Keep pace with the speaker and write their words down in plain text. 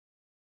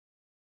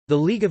The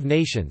League of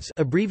Nations,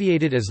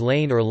 abbreviated as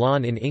LAN or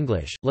LAN in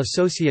English, La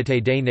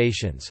Société des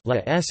Nations,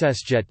 La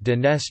SSJ de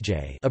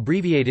Nesj,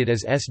 abbreviated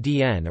as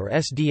SDN or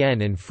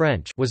SDN in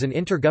French, was an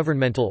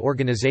intergovernmental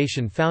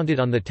organization founded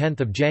on 10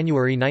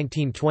 January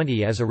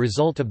 1920 as a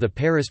result of the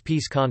Paris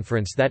Peace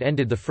Conference that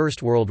ended the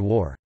First World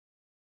War.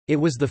 It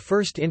was the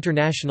first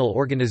international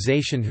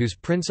organization whose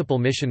principal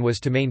mission was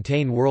to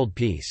maintain world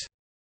peace.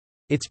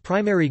 Its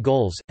primary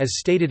goals, as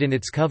stated in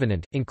its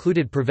covenant,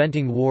 included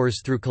preventing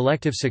wars through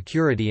collective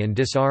security and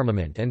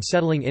disarmament and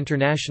settling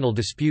international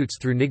disputes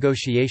through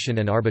negotiation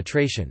and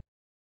arbitration.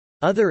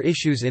 Other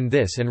issues in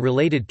this and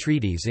related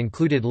treaties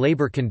included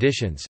labor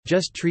conditions,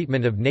 just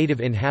treatment of native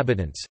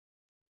inhabitants,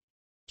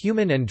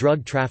 human and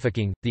drug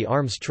trafficking, the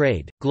arms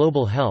trade,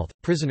 global health,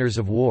 prisoners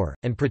of war,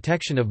 and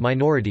protection of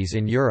minorities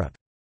in Europe.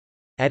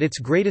 At its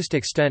greatest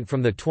extent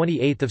from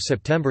 28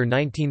 September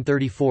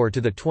 1934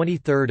 to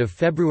 23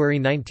 February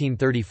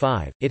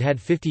 1935, it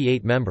had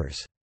 58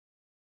 members.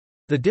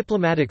 The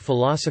diplomatic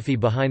philosophy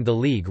behind the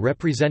League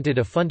represented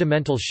a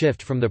fundamental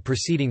shift from the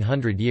preceding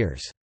 100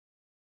 years.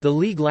 The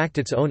League lacked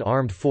its own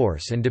armed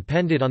force and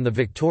depended on the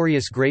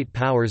victorious great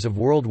powers of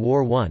World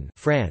War I.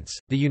 France,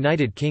 the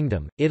United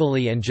Kingdom,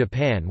 Italy and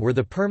Japan were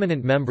the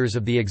permanent members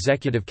of the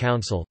Executive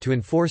Council to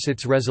enforce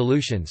its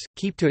resolutions,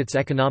 keep to its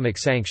economic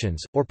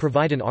sanctions, or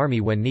provide an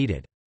army when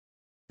needed.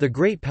 The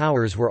great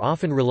powers were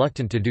often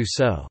reluctant to do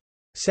so.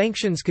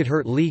 Sanctions could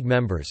hurt League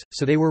members,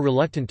 so they were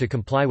reluctant to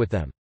comply with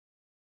them.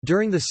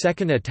 During the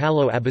Second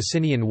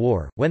Italo-Abyssinian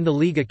War, when the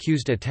League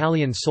accused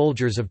Italian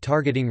soldiers of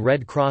targeting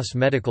Red Cross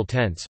medical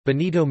tents,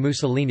 Benito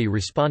Mussolini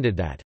responded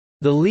that,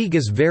 "The League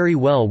is very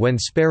well when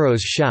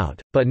sparrows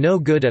shout, but no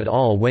good at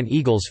all when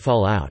eagles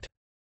fall out."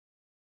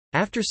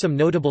 After some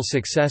notable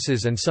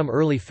successes and some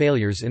early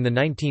failures in the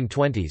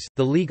 1920s,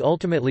 the League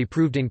ultimately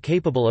proved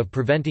incapable of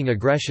preventing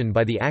aggression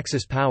by the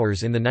Axis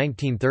powers in the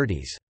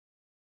 1930s.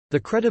 The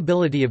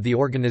credibility of the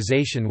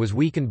organization was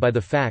weakened by the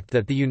fact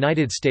that the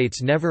United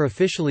States never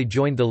officially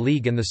joined the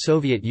League and the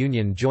Soviet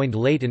Union joined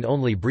late and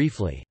only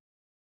briefly.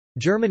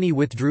 Germany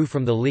withdrew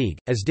from the League,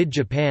 as did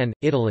Japan,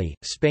 Italy,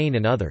 Spain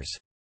and others.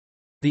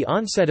 The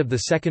onset of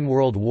the Second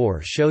World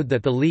War showed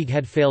that the League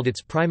had failed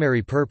its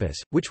primary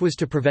purpose, which was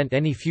to prevent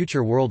any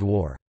future world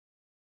war.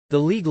 The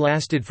League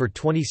lasted for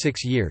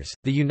 26 years.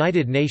 The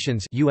United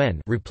Nations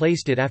 (UN)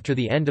 replaced it after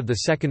the end of the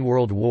Second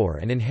World War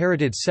and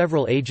inherited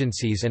several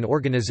agencies and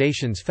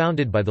organizations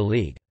founded by the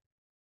League.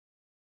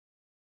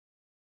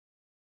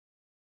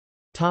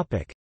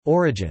 Topic: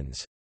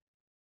 Origins.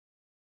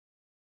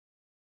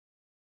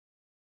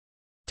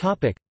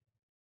 Topic: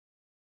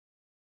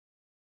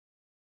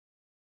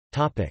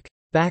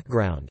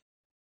 Background.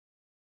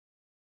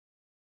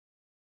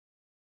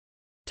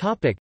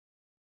 Topic: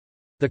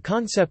 The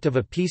concept of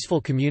a peaceful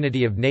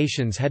community of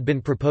nations had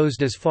been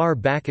proposed as far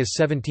back as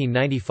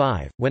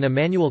 1795, when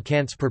Immanuel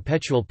Kant's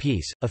Perpetual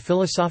Peace, a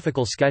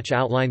philosophical sketch,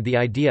 outlined the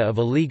idea of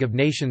a League of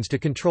Nations to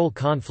control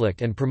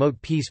conflict and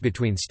promote peace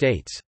between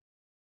states.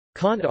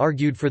 Kant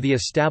argued for the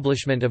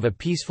establishment of a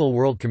peaceful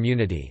world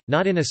community,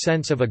 not in a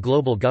sense of a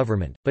global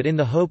government, but in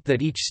the hope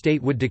that each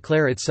state would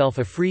declare itself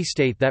a free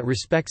state that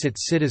respects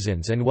its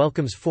citizens and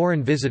welcomes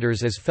foreign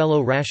visitors as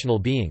fellow rational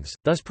beings,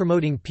 thus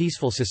promoting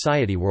peaceful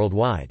society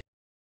worldwide.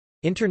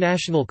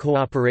 International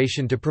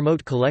cooperation to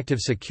promote collective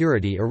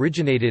security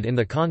originated in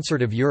the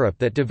Concert of Europe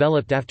that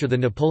developed after the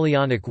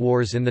Napoleonic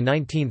Wars in the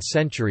 19th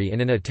century in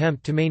an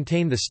attempt to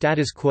maintain the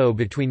status quo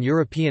between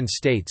European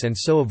states and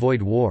so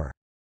avoid war.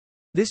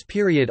 This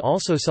period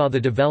also saw the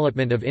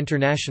development of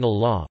international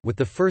law, with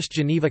the first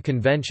Geneva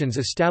Conventions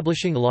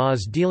establishing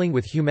laws dealing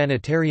with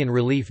humanitarian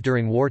relief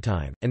during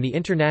wartime, and the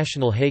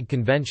International Hague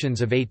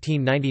Conventions of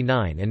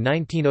 1899 and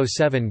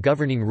 1907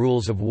 governing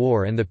rules of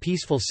war and the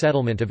peaceful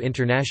settlement of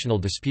international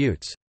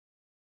disputes.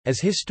 As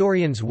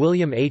historians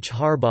William H.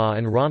 Harbaugh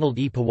and Ronald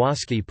E.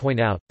 Pawlowski point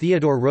out,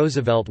 Theodore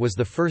Roosevelt was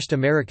the first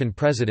American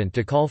president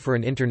to call for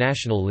an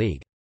international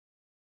league.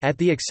 At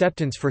the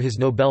acceptance for his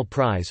Nobel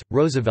Prize,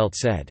 Roosevelt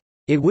said,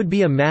 "It would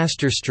be a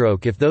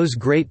masterstroke if those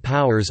great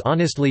powers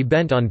honestly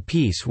bent on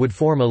peace would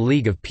form a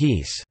League of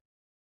Peace."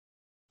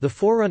 The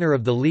forerunner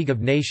of the League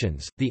of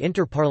Nations, the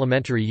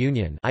Inter-Parliamentary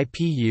Union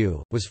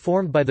 (IPU), was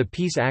formed by the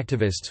peace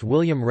activists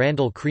William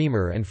Randall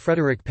Cremer and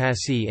Frederick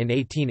Passy in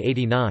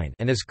 1889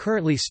 and is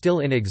currently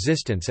still in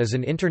existence as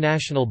an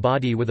international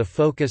body with a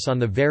focus on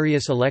the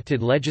various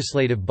elected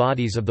legislative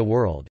bodies of the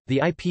world.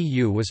 The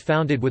IPU was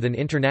founded with an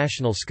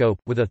international scope,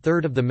 with a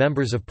third of the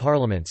members of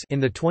parliaments in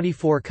the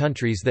 24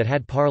 countries that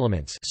had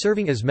parliaments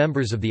serving as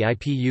members of the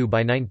IPU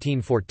by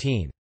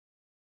 1914.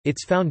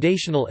 Its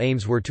foundational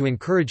aims were to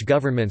encourage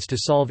governments to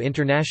solve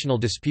international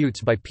disputes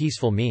by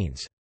peaceful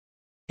means.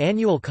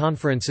 Annual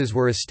conferences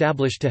were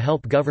established to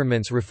help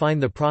governments refine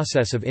the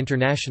process of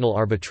international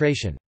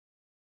arbitration.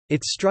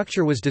 Its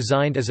structure was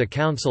designed as a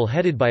council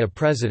headed by a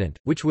president,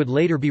 which would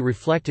later be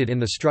reflected in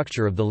the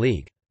structure of the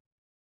League.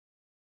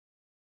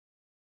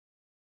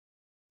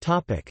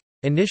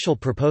 Initial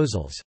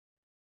proposals.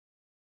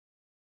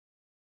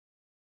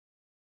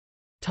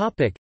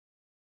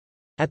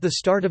 At the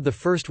start of the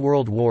First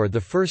World War, the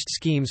first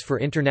schemes for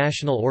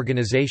international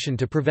organization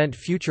to prevent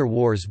future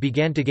wars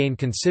began to gain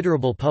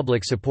considerable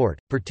public support,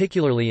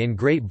 particularly in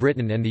Great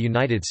Britain and the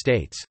United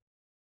States.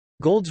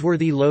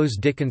 Goldsworthy Lowes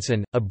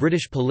Dickinson, a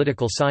British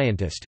political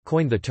scientist,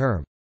 coined the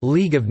term,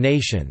 "League of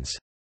Nations"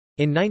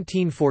 in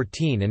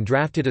 1914 and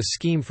drafted a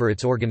scheme for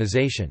its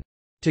organization.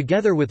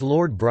 Together with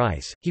Lord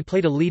Bryce, he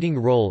played a leading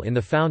role in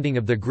the founding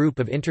of the group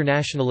of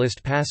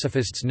internationalist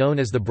pacifists known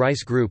as the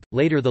Bryce Group,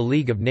 later the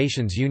League of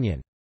Nations Union.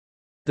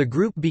 The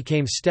group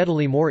became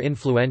steadily more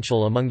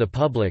influential among the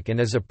public and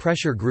as a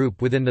pressure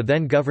group within the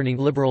then governing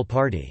Liberal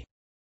Party.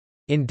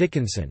 In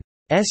Dickinson's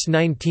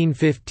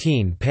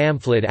 1915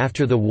 pamphlet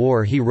after the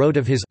war, he wrote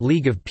of his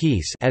League of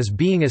Peace as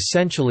being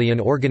essentially an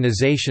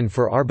organization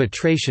for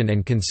arbitration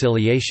and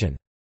conciliation.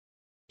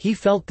 He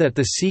felt that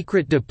the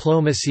secret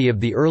diplomacy of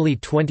the early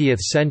 20th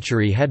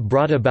century had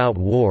brought about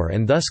war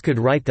and thus could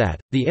write that,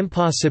 the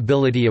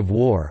impossibility of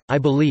war, I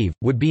believe,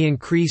 would be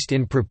increased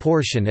in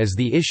proportion as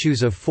the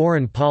issues of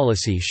foreign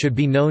policy should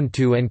be known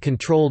to and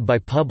controlled by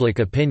public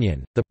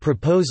opinion. The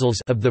proposals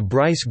of the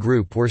Bryce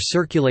Group were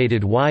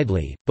circulated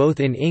widely, both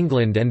in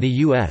England and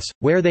the US,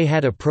 where they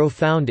had a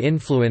profound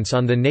influence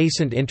on the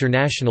nascent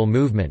international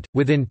movement.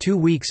 Within 2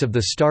 weeks of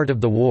the start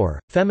of the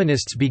war,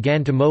 feminists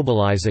began to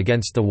mobilize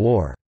against the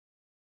war.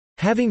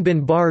 Having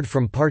been barred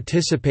from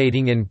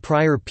participating in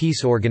prior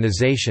peace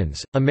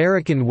organizations,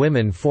 American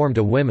women formed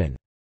a Women's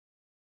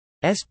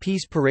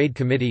Peace Parade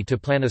Committee to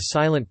plan a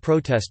silent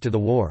protest to the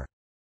war.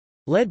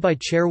 Led by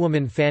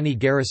chairwoman Fanny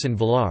Garrison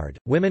Villard,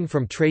 women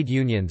from trade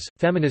unions,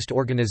 feminist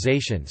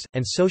organizations,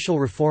 and social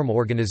reform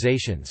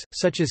organizations,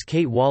 such as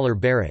Kate Waller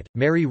Barrett,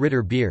 Mary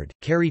Ritter Beard,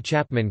 Carrie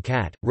Chapman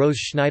Catt, Rose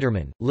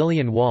Schneiderman,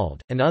 Lillian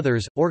Wald, and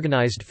others,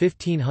 organized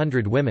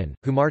 1,500 women,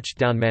 who marched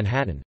down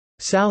Manhattan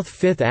South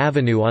Fifth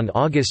Avenue on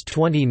August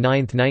 29,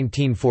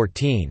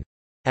 1914.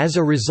 As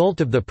a result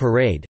of the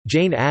parade,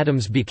 Jane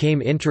Addams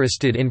became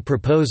interested in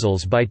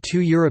proposals by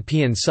 2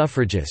 European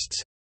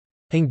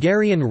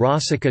suffragists—Hungarian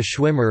Rosika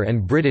Schwimmer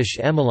and British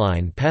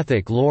Emmeline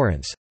Pethick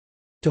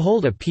Lawrence—to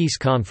hold a peace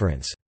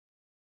conference.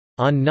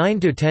 On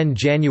 9–10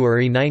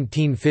 January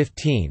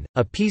 1915,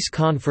 a peace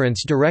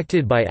conference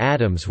directed by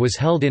Addams was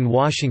held in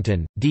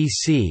Washington,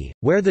 D.C.,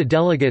 where the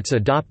delegates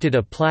adopted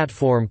a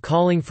platform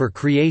calling for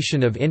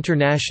creation of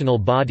international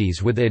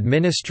bodies with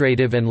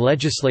administrative and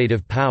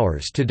legislative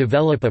powers to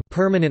develop a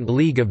permanent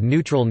League of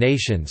Neutral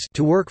Nations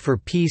to work for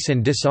peace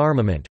and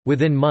disarmament.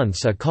 Within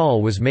months, a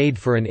call was made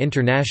for an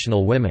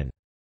international women's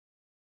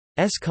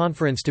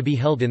conference to be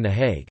held in The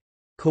Hague.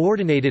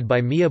 Coordinated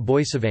by Mia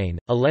Boissevain,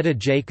 Aletta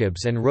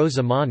Jacobs and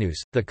Rosa Manus,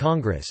 the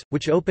Congress,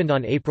 which opened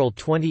on April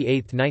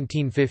 28,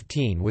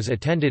 1915 was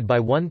attended by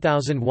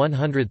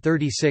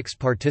 1,136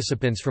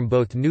 participants from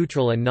both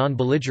neutral and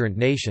non-belligerent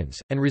nations,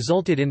 and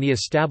resulted in the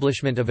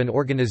establishment of an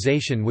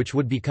organization which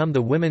would become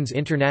the Women's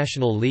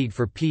International League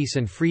for Peace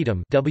and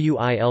Freedom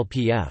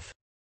 (WILPF).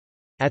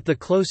 At the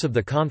close of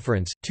the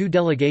conference, 2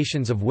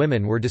 delegations of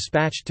women were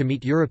dispatched to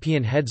meet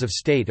European heads of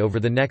state over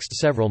the next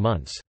several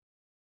months.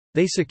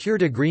 They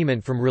secured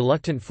agreement from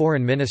reluctant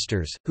foreign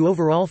ministers, who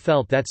overall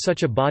felt that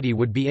such a body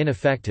would be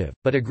ineffective,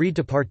 but agreed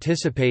to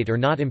participate or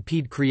not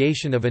impede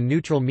creation of a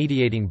neutral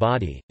mediating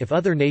body, if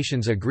other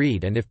nations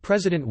agreed and if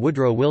President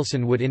Woodrow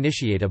Wilson would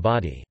initiate a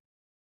body.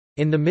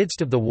 In the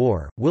midst of the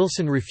war,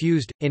 Wilson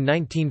refused. In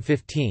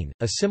 1915,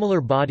 a similar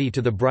body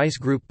to the Bryce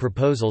Group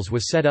proposals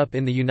was set up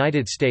in the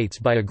United States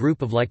by a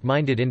group of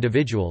like-minded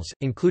individuals,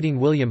 including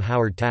William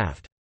Howard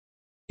Taft.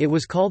 It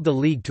was called the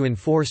League to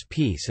Enforce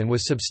Peace and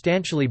was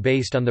substantially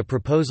based on the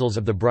proposals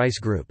of the Bryce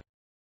Group.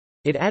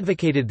 It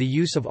advocated the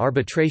use of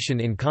arbitration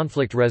in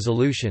conflict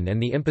resolution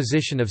and the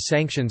imposition of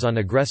sanctions on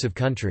aggressive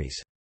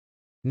countries.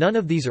 None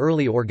of these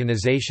early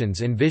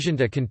organizations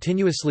envisioned a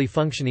continuously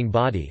functioning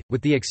body,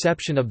 with the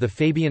exception of the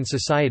Fabian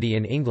Society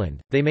in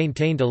England. They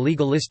maintained a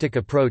legalistic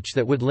approach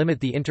that would limit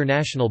the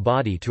international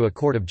body to a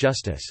court of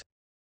justice.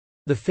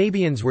 The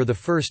Fabians were the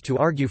first to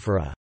argue for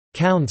a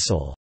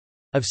council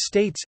of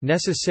states,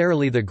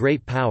 necessarily the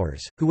great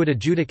powers, who would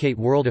adjudicate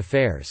world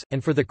affairs,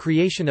 and for the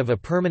creation of a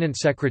permanent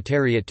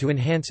secretariat to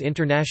enhance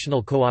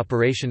international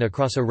cooperation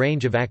across a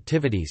range of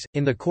activities.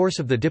 In the course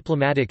of the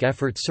diplomatic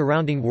efforts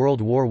surrounding World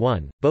War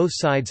I, both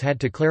sides had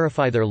to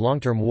clarify their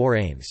long-term war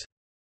aims.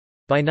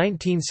 By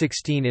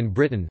 1916 in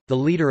Britain, the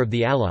leader of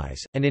the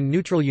Allies, and in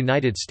neutral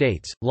United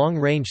States,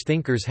 long-range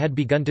thinkers had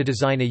begun to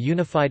design a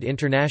unified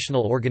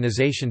international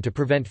organization to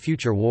prevent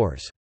future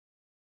wars.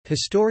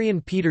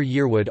 Historian Peter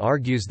Yearwood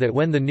argues that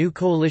when the new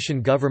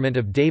coalition government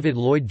of David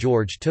Lloyd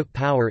George took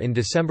power in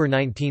December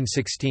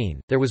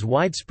 1916, there was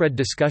widespread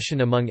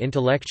discussion among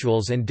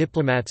intellectuals and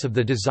diplomats of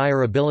the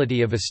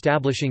desirability of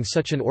establishing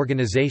such an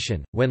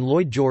organization. When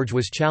Lloyd George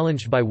was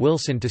challenged by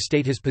Wilson to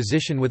state his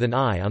position with an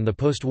eye on the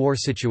post-war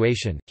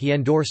situation, he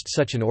endorsed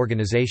such an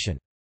organization.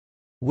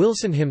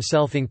 Wilson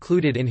himself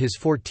included in his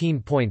 14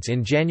 points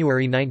in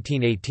January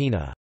 1918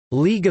 a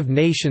League of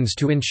Nations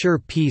to ensure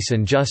peace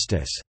and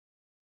justice.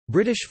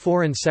 British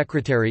Foreign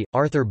Secretary,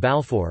 Arthur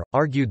Balfour,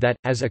 argued that,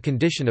 as a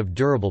condition of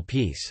durable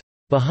peace,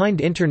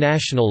 behind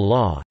international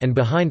law, and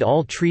behind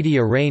all treaty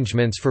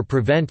arrangements for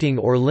preventing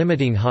or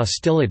limiting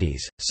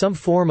hostilities, some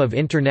form of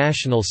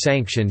international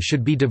sanction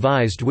should be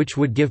devised which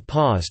would give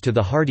pause to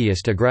the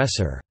hardiest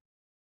aggressor."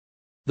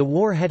 The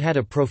war had had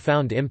a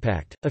profound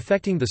impact,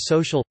 affecting the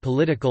social,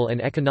 political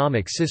and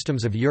economic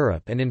systems of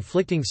Europe and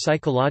inflicting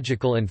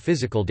psychological and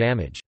physical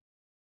damage.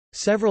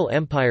 Several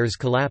empires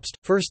collapsed,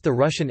 first the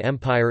Russian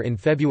Empire in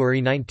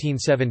February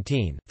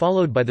 1917,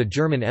 followed by the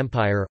German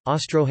Empire,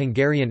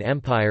 Austro-Hungarian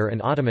Empire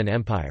and Ottoman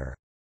Empire.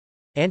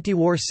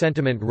 Anti-war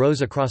sentiment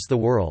rose across the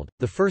world.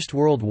 The First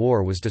World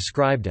War was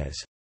described as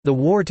the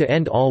war to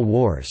end all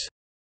wars,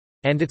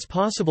 and its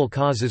possible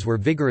causes were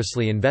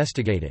vigorously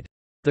investigated.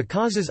 The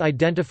causes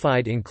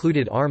identified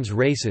included arms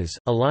races,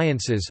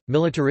 alliances,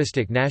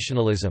 militaristic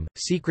nationalism,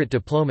 secret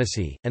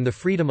diplomacy, and the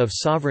freedom of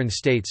sovereign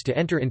states to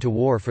enter into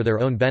war for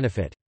their own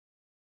benefit.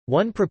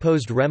 One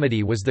proposed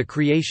remedy was the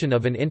creation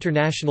of an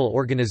international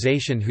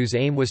organization whose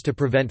aim was to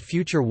prevent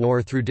future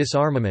war through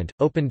disarmament,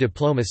 open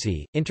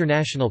diplomacy,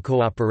 international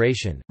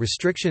cooperation,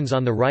 restrictions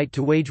on the right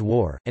to wage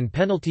war, and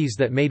penalties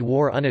that made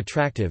war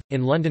unattractive.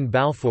 In London,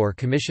 Balfour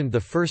commissioned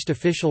the first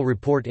official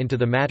report into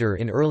the matter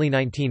in early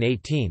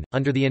 1918,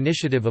 under the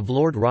initiative of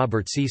Lord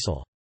Robert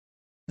Cecil.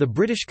 The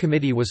British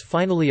Committee was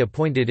finally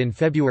appointed in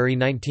February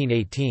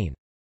 1918.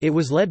 It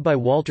was led by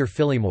Walter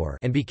Phillimore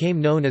and became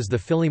known as the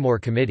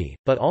Phillimore Committee,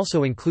 but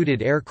also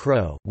included Eyre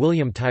Crowe,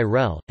 William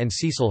Tyrrell, and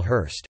Cecil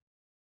Hurst.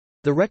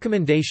 The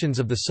recommendations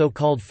of the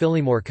so-called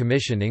Phillimore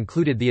Commission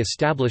included the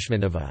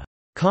establishment of a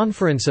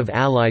 «Conference of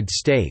Allied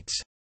States»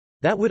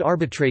 that would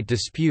arbitrate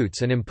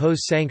disputes and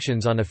impose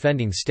sanctions on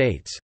offending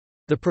states.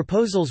 The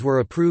proposals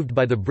were approved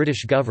by the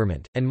British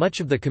government, and much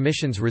of the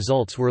Commission's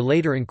results were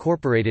later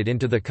incorporated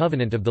into the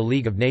Covenant of the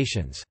League of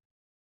Nations.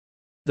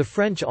 The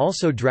French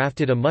also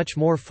drafted a much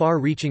more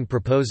far-reaching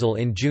proposal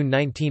in June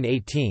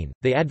 1918.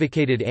 They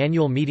advocated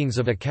annual meetings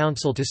of a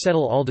council to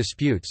settle all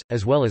disputes,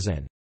 as well as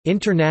an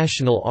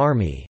international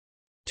army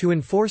to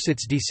enforce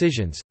its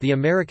decisions. The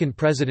American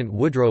President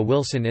Woodrow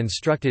Wilson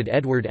instructed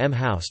Edward M.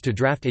 House to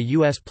draft a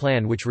U.S.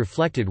 plan which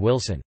reflected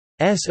Wilson's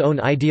own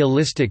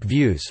idealistic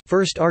views,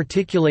 first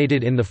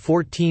articulated in the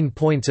 14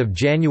 Points of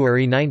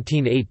January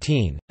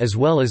 1918, as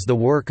well as the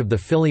work of the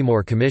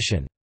Phillimore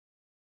Commission.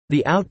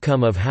 The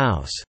outcome of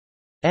House's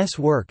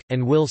work,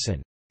 and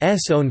Wilson's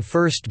own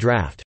first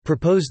draft,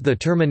 proposed the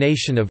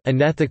termination of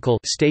unethical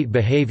state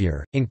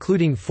behavior,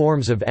 including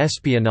forms of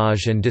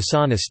espionage and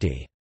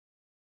dishonesty.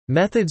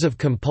 Methods of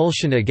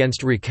compulsion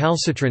against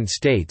recalcitrant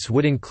states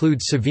would include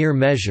severe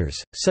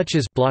measures, such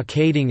as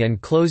blockading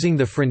and closing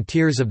the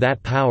frontiers of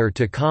that power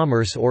to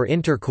commerce or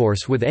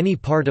intercourse with any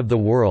part of the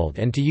world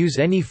and to use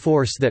any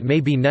force that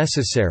may be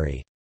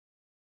necessary.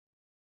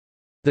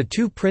 The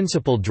two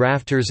principal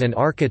drafters and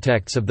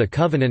architects of the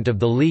Covenant of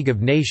the League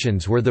of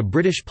Nations were the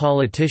British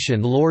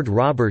politician Lord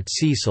Robert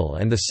Cecil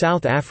and the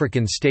South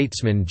African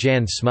statesman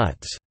Jan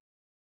Smuts.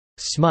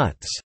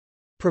 Smuts'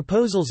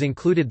 proposals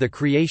included the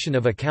creation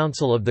of a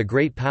Council of the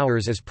Great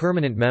Powers as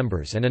permanent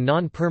members and a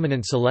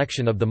non-permanent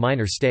selection of the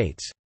minor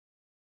states.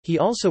 He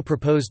also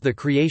proposed the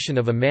creation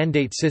of a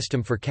mandate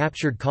system for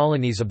captured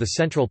colonies of the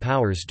Central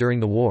Powers during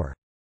the war.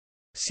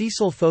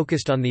 Cecil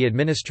focused on the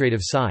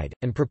administrative side,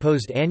 and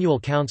proposed annual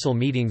council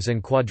meetings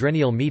and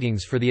quadrennial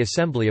meetings for the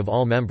assembly of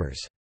all members.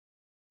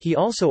 He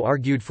also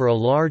argued for a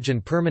large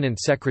and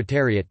permanent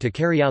secretariat to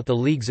carry out the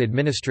League's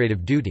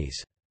administrative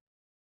duties.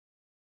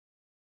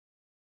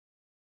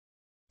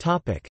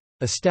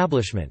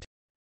 Establishment.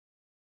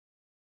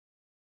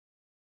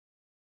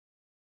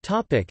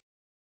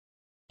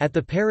 At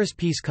the Paris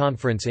Peace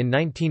Conference in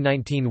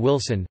 1919,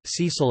 Wilson,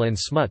 Cecil and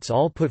Smuts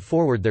all put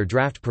forward their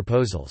draft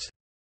proposals.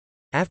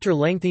 After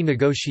lengthy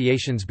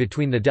negotiations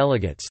between the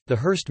delegates, the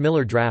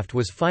Hearst-Miller draft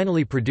was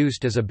finally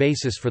produced as a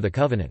basis for the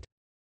Covenant.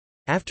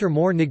 After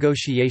more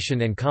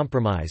negotiation and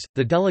compromise,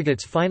 the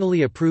delegates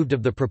finally approved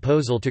of the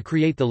proposal to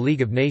create the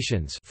League of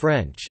Nations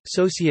 (French: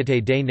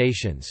 Société des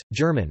Nations,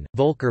 German: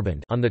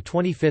 Volksverbund) on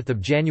 25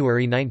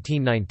 January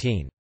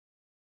 1919.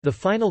 The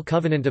final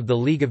Covenant of the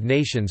League of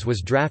Nations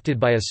was drafted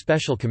by a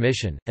special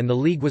commission, and the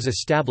League was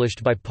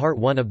established by Part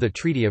 1 of the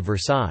Treaty of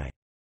Versailles.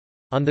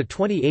 On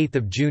 28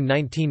 June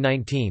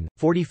 1919,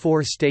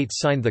 44 states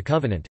signed the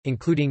Covenant,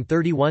 including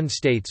 31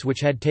 states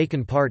which had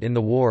taken part in the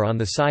war on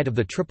the side of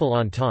the Triple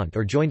Entente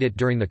or joined it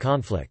during the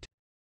conflict.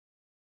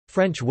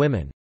 French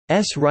women's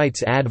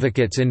rights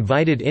advocates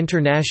invited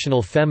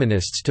international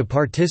feminists to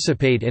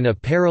participate in a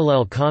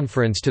parallel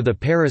conference to the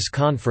Paris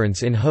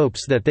Conference in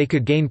hopes that they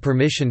could gain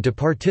permission to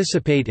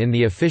participate in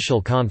the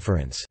official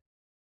conference.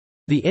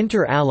 The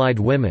Inter-Allied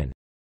Women's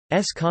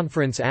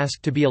Conference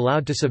asked to be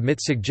allowed to submit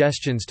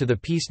suggestions to the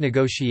peace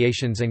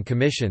negotiations and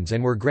commissions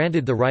and were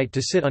granted the right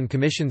to sit on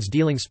commissions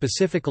dealing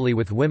specifically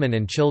with women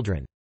and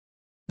children.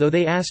 Though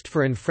they asked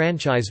for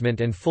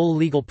enfranchisement and full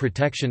legal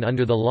protection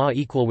under the law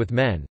equal with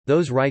men,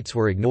 those rights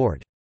were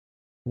ignored.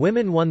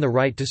 Women won the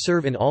right to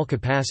serve in all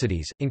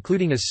capacities,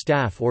 including as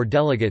staff or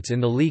delegates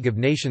in the League of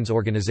Nations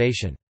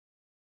organization.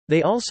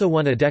 They also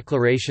won a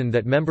declaration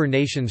that member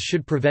nations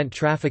should prevent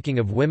trafficking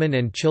of women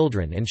and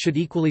children and should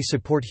equally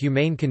support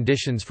humane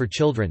conditions for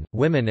children,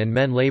 women and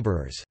men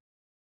laborers.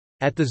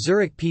 At the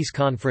Zurich Peace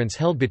Conference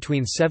held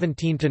between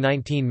 17 to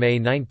 19 May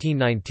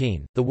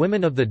 1919, the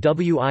women of the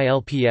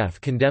WILPF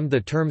condemned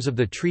the terms of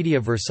the Treaty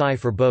of Versailles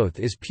for both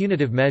as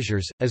punitive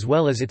measures, as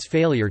well as its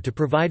failure to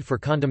provide for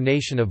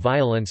condemnation of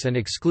violence and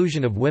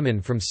exclusion of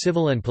women from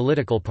civil and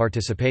political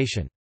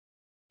participation.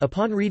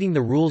 Upon reading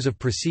the Rules of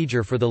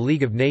Procedure for the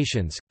League of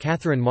Nations,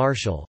 Catherine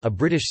Marshall, a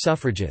British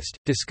suffragist,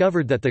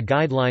 discovered that the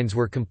guidelines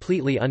were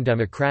completely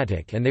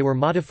undemocratic and they were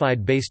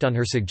modified based on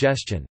her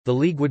suggestion. The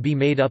League would be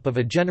made up of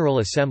a General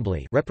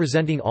Assembly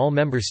representing all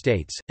member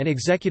states, an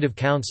Executive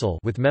Council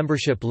with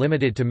membership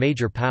limited to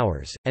major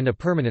powers, and a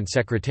permanent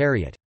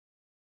Secretariat.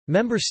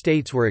 Member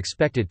states were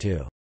expected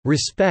to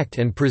respect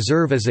and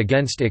preserve as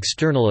against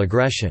external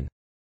aggression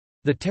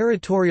the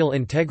territorial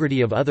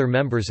integrity of other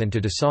members and to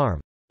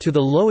disarm to the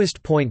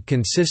lowest point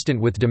consistent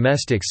with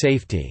domestic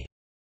safety.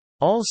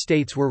 All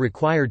states were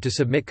required to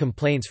submit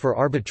complaints for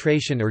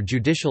arbitration or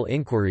judicial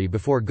inquiry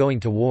before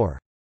going to war.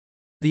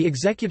 The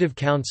Executive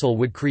Council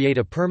would create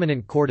a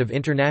permanent court of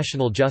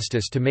international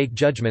justice to make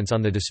judgments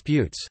on the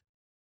disputes.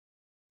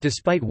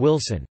 Despite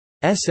Wilson's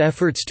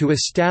efforts to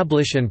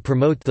establish and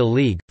promote the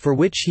League, for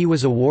which he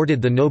was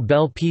awarded the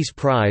Nobel Peace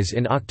Prize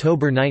in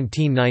October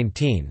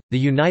 1919, the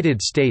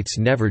United States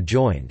never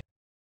joined.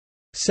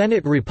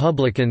 Senate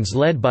Republicans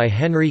led by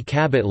Henry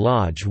Cabot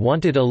Lodge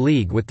wanted a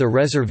league with the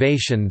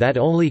reservation that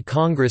only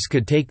Congress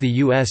could take the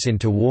U.S.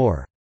 into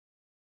war.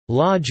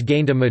 Lodge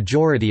gained a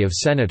majority of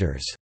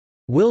senators.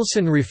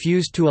 Wilson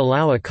refused to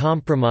allow a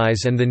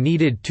compromise and the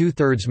needed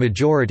two-thirds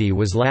majority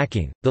was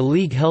lacking. The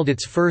League held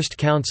its first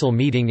council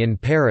meeting in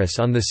Paris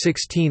on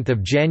 16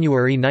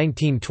 January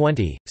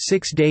 1920,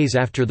 6 days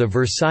after the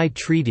Versailles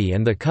Treaty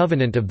and the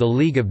Covenant of the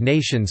League of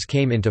Nations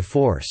came into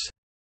force.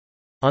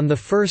 On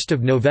 1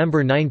 November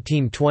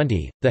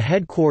 1920, the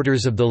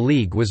headquarters of the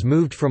League was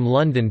moved from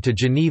London to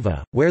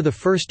Geneva, where the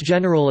First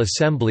General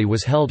Assembly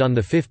was held on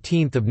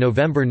 15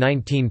 November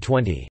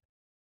 1920.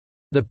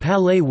 The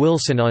Palais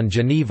Wilson on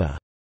Geneva's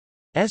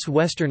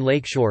western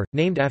lakeshore,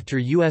 named after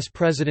U.S.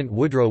 President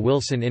Woodrow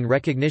Wilson in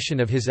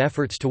recognition of his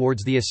efforts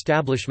towards the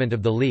establishment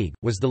of the League,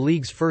 was the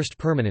League's first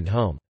permanent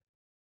home.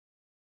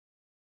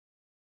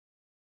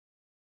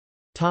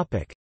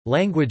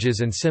 Languages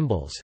and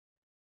symbols.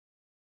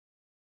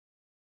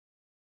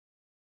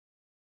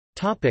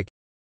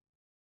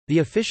 The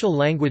official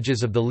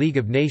languages of the League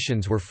of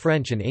Nations were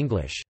French and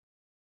English.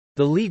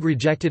 The League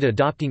rejected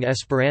adopting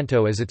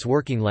Esperanto as its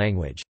working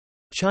language.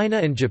 China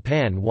and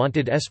Japan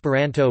wanted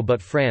Esperanto,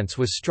 but France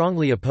was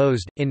strongly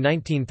opposed. In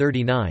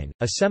 1939,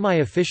 a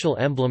semi-official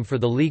emblem for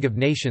the League of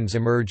Nations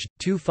emerged,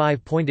 two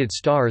five-pointed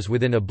stars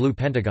within a blue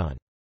pentagon.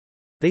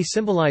 They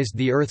symbolized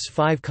the Earth's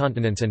 5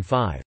 continents and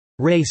 5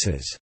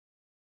 races.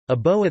 A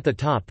bow at the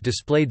top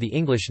displayed the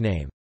English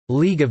name,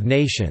 League of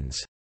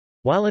Nations,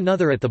 while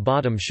another at the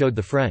bottom showed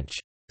the French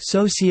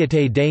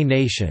Société des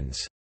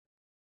Nations.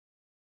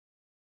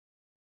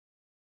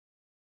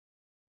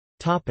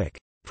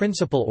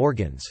 Principal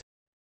organs.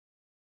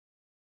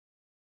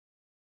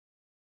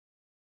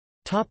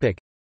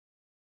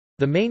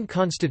 The main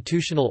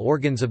constitutional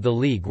organs of the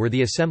League were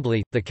the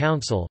Assembly, the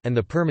Council, and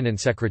the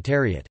Permanent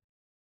Secretariat.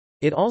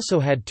 It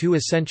also had 2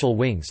 essential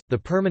wings, the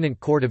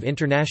Permanent Court of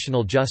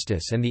International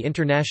Justice and the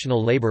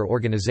International Labour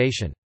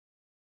Organization.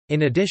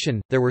 In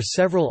addition, there were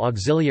several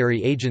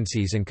auxiliary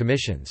agencies and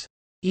commissions.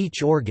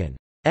 Each organ's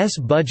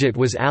budget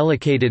was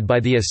allocated by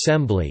the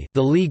Assembly.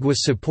 The League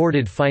was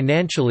supported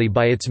financially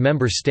by its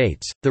member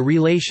states. The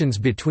relations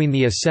between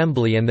the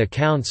Assembly and the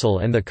Council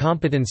and the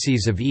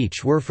competencies of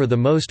each were for the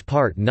most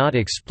part not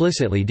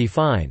explicitly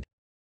defined.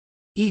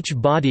 Each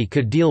body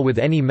could deal with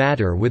any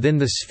matter within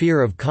the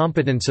sphere of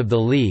competence of the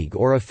League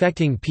or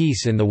affecting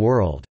peace in the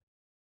world.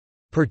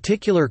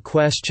 Particular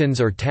questions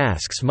or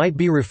tasks might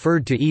be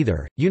referred to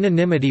either.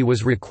 Unanimity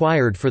was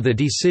required for the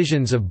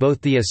decisions of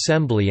both the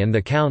Assembly and the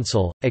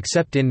Council,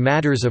 except in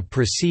matters of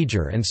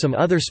procedure and some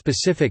other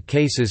specific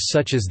cases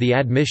such as the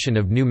admission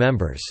of new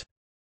members.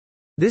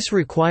 This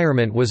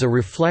requirement was a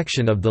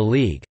reflection of the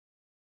League's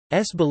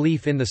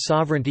belief in the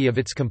sovereignty of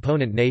its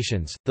component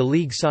nations. The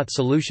League sought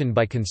solution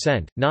by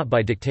consent, not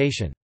by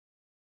dictation.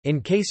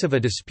 In case of a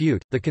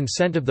dispute, the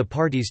consent of the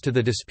parties to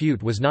the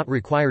dispute was not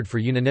required for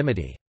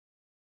unanimity.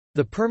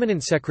 The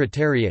Permanent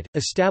Secretariat,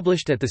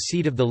 established at the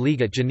seat of the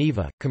League at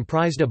Geneva,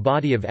 comprised a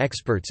body of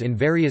experts in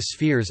various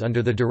spheres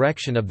under the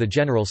direction of the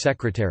General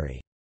Secretary.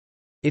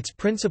 Its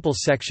principal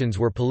sections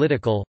were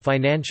political,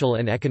 financial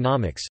and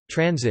economics,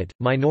 transit,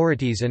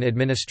 minorities and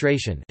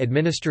administration,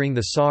 administering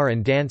the Saar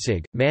and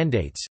Danzig,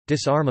 mandates,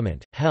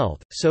 disarmament,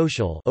 health,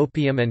 social,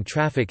 opium and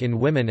traffic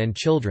in women and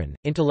children,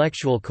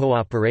 intellectual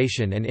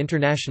cooperation and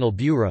international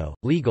bureau,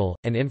 legal,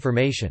 and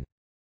information.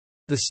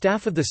 The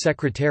staff of the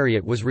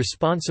Secretariat was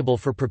responsible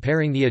for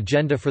preparing the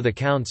agenda for the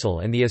Council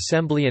and the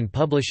Assembly and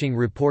publishing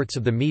reports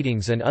of the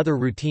meetings and other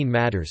routine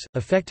matters,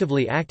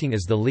 effectively acting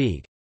as the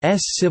League's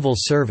civil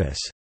service.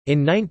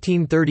 In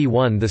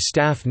 1931 the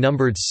staff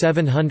numbered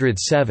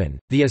 707.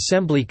 The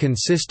Assembly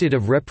consisted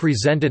of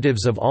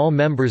representatives of all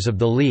members of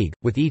the League,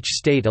 with each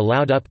state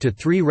allowed up to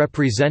 3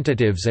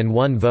 representatives and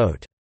 1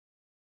 vote.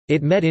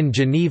 It met in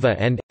Geneva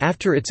and,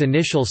 after its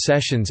initial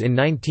sessions in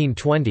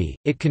 1920,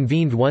 it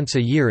convened once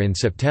a year in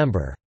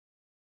September.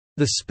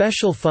 The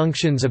special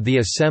functions of the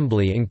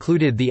Assembly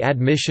included the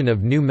admission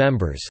of new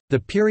members, the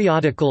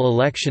periodical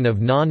election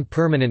of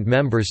non-permanent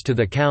members to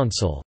the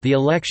Council, the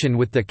election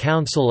with the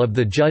Council of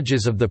the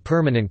judges of the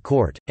Permanent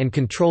Court, and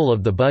control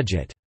of the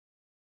budget.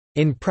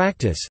 In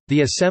practice,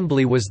 the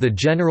Assembly was the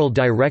general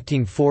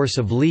directing force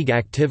of League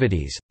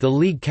activities. The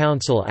League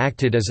Council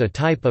acted as a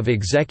type of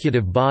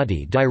executive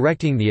body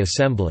directing the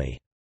Assembly's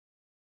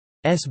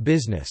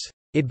business.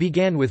 It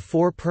began with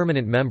 4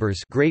 permanent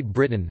members, Great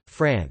Britain,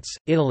 France,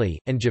 Italy,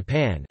 and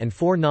Japan, and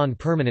 4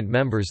 non-permanent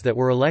members that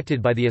were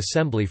elected by the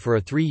Assembly for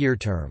a 3-year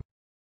term.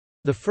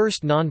 The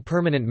first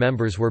non-permanent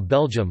members were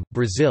Belgium,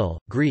 Brazil,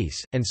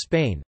 Greece, and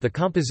Spain. The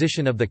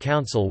composition of the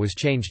council was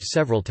changed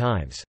several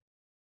times.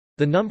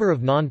 The number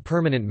of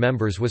non-permanent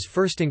members was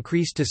first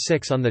increased to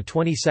 6 on the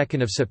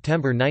 22nd of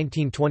September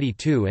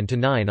 1922 and to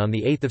 9 on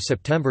the 8th of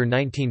September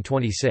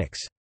 1926.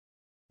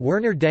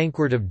 Werner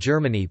Dankwart of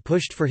Germany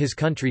pushed for his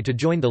country to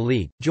join the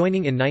League.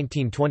 Joining in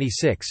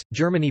 1926,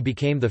 Germany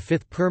became the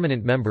 5th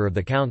permanent member of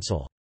the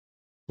Council.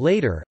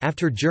 Later,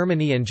 after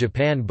Germany and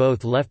Japan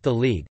both left the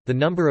League, the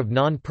number of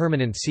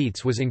non-permanent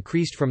seats was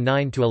increased from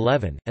 9 to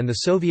 11, and the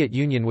Soviet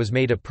Union was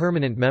made a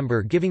permanent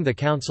member, giving the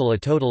Council a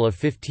total of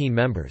 15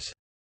 members.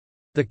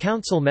 The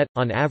Council met,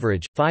 on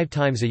average, 5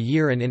 times a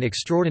year and in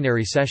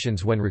extraordinary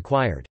sessions when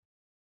required.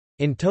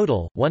 In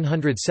total,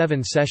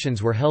 107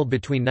 sessions were held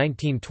between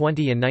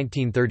 1920 and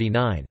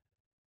 1939.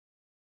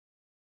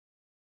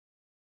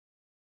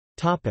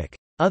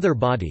 Other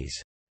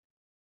bodies.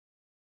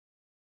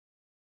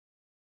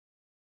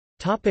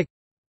 The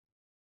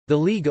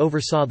League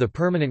oversaw the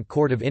Permanent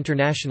Court of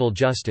International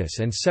Justice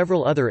and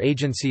several other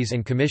agencies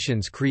and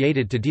commissions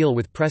created to deal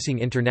with pressing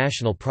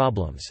international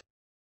problems.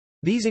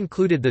 These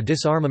included the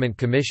Disarmament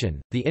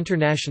Commission, the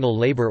International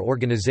Labour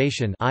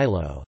Organization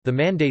 (ILO), the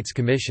Mandates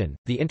Commission,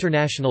 the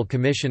International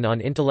Commission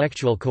on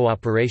Intellectual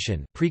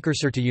Cooperation,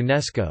 precursor to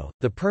UNESCO,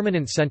 the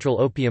Permanent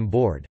Central Opium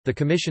Board, the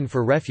Commission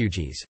for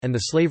Refugees, and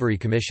the Slavery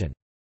Commission.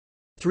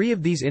 3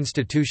 of these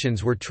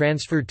institutions were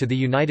transferred to the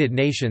United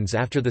Nations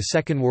after the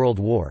Second World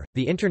War: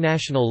 the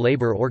International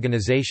Labour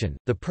Organization,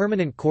 the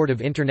Permanent Court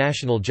of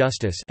International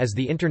Justice as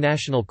the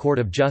International Court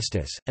of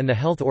Justice, and the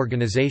Health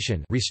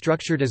Organization,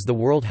 restructured as the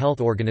World Health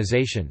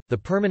Organization. The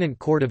Permanent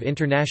Court of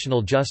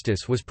International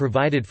Justice was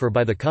provided for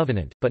by the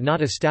Covenant, but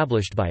not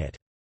established by it.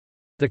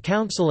 The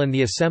Council and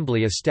the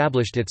Assembly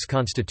established its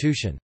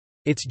constitution.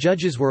 Its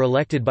judges were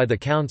elected by the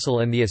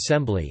Council and the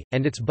Assembly,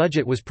 and its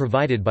budget was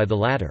provided by the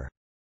latter.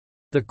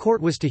 The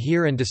court was to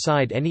hear and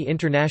decide any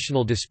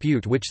international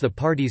dispute which the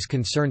parties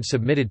concerned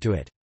submitted to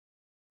it.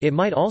 It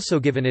might also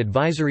give an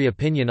advisory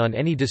opinion on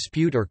any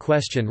dispute or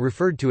question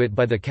referred to it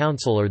by the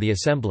Council or the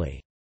Assembly.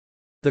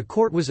 The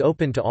court was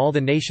open to all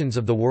the nations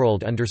of the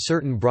world under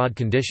certain broad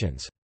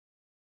conditions.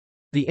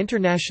 The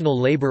International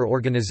Labour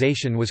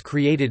Organization was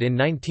created in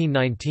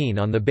 1919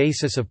 on the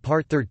basis of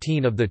Part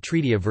 13 of the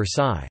Treaty of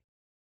Versailles.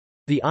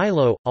 The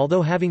ILO,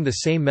 although having the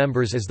same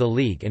members as the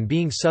League and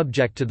being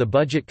subject to the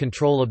budget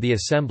control of the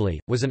Assembly,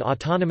 was an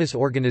autonomous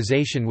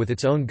organization with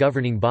its own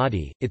governing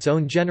body, its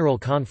own General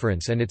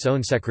Conference and its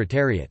own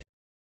Secretariat.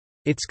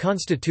 Its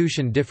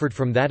constitution differed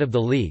from that of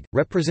the League.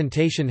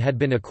 Representation had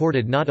been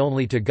accorded not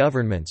only to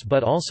governments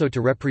but also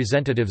to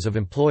representatives of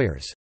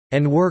employers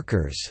and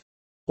workers'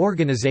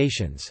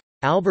 organizations.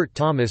 Albert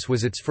Thomas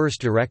was its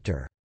first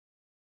director.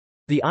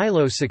 The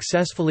ILO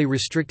successfully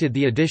restricted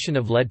the addition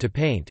of lead to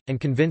paint, and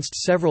convinced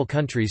several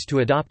countries to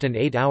adopt an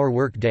 8-hour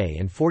workday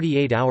and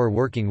 48-hour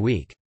working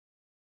week.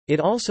 It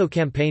also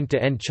campaigned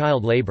to end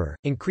child labor,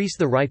 increase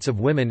the rights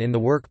of women in the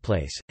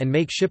workplace, and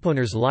make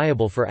shipowners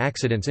liable for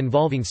accidents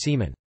involving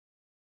seamen.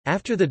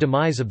 After the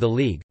demise of the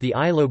League, the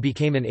ILO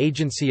became an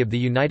agency of the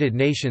United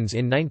Nations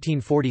in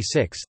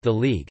 1946. The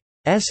League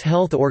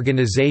Health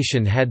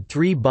Organization had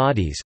 3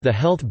 bodies: the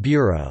Health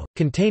Bureau,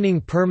 containing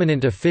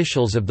permanent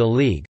officials of the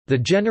League, the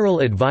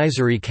General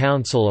Advisory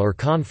Council or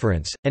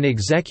Conference, an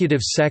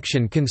executive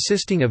section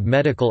consisting of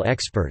medical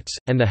experts,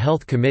 and the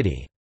Health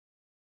Committee.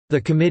 The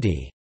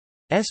committee's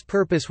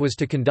purpose was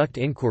to conduct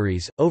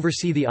inquiries,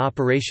 oversee the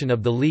operation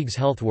of the League's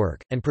health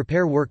work, and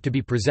prepare work to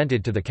be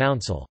presented to the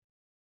Council.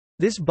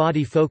 This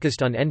body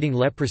focused on ending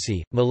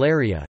leprosy,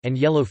 malaria, and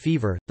yellow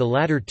fever, the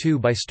latter 2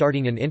 by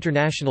starting an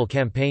international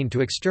campaign to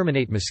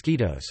exterminate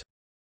mosquitoes.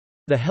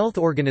 The health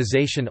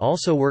organization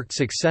also worked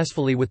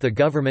successfully with the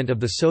government of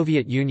the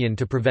Soviet Union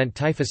to prevent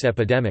typhus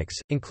epidemics,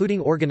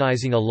 including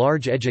organizing a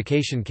large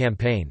education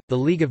campaign. The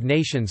League of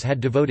Nations had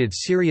devoted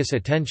serious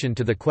attention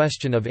to the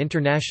question of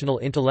international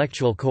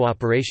intellectual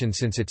cooperation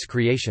since its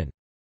creation.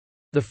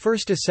 The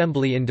First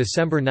Assembly in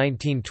December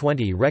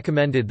 1920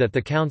 recommended that the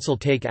Council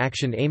take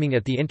action aiming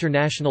at the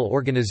International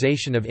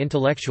Organization of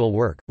Intellectual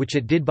Work, which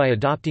it did by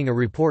adopting a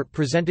report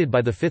presented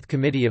by the Fifth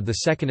Committee of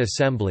the Second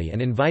Assembly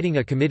and inviting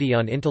a Committee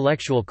on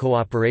Intellectual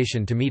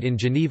Cooperation to meet in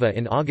Geneva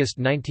in August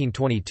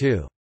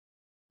 1922.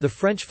 The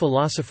French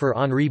philosopher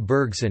Henri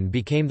Bergson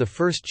became the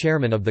first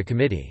chairman of the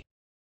committee.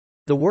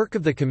 The work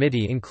of the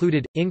committee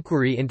included,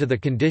 inquiry into the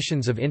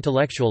conditions of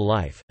intellectual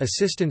life,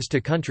 assistance to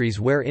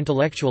countries where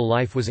intellectual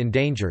life was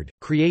endangered,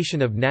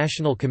 creation of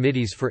national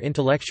committees for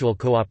intellectual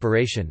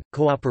cooperation,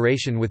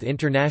 cooperation with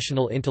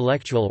international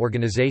intellectual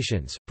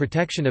organizations,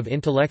 protection of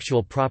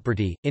intellectual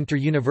property,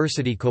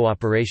 inter-university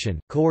cooperation,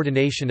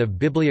 coordination of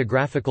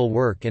bibliographical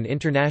work and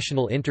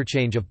international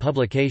interchange of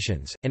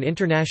publications, and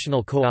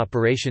international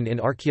cooperation in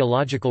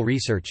archaeological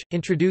research.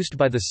 Introduced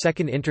by the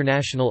Second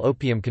International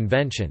Opium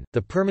Convention,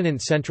 the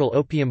Permanent Central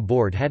Opium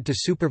Board had to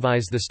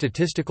supervise the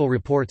statistical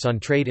reports on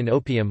trade in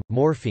opium,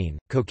 morphine,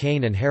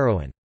 cocaine and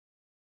heroin.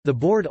 The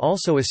board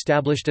also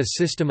established a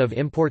system of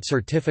import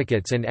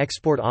certificates and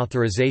export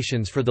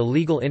authorizations for the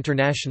legal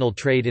international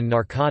trade in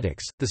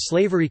narcotics. The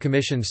Slavery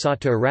Commission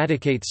sought to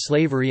eradicate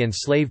slavery and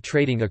slave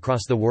trading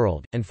across the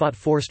world, and fought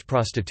forced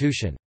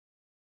prostitution.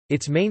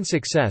 Its main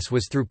success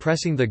was through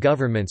pressing the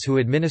governments who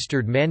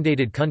administered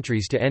mandated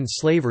countries to end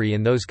slavery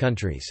in those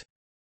countries.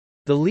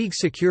 The League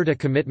secured a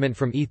commitment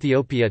from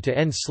Ethiopia to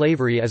end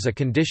slavery as a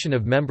condition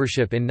of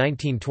membership in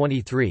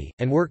 1923,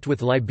 and worked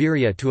with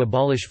Liberia to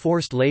abolish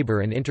forced labor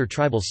and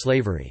intertribal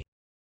slavery.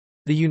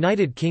 The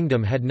United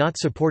Kingdom had not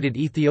supported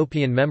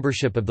Ethiopian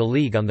membership of the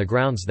League on the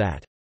grounds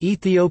that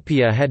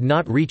Ethiopia had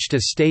not reached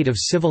a state of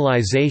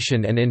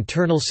civilization and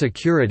internal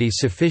security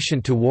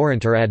sufficient to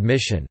warrant her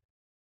admission.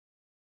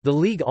 The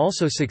League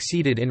also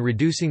succeeded in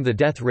reducing the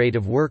death rate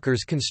of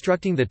workers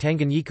constructing the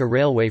Tanganyika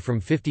Railway from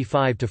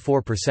 55 to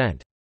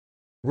 4%.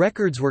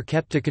 Records were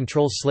kept to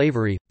control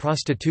slavery,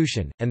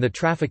 prostitution, and the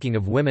trafficking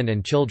of women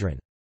and children.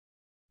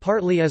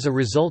 Partly as a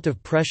result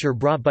of pressure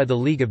brought by the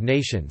League of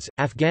Nations,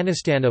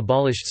 Afghanistan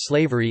abolished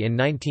slavery in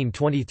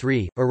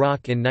 1923,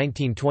 Iraq in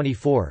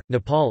 1924,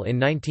 Nepal in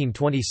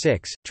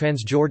 1926,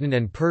 Transjordan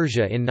and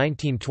Persia in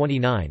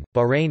 1929,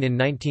 Bahrain in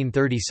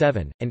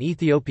 1937, and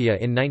Ethiopia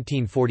in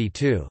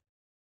 1942.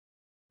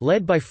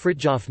 Led by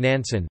Fridtjof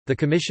Nansen, the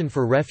Commission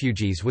for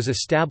Refugees was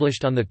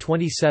established on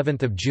 27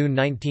 June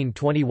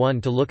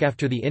 1921 to look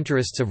after the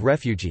interests of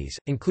refugees,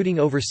 including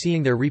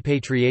overseeing their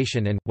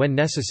repatriation and, when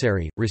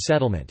necessary,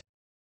 resettlement.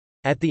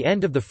 At the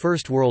end of the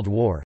First World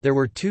War, there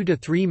were 2 to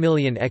 3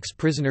 million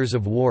ex-prisoners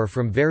of war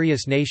from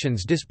various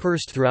nations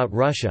dispersed throughout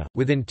Russia.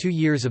 Within 2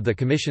 years of the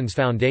Commission's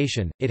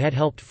foundation, it had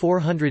helped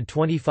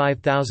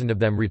 425,000 of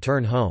them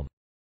return home.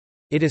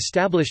 It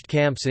established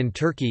camps in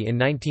Turkey in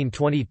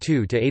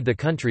 1922 to aid the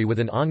country with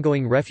an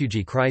ongoing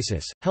refugee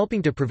crisis,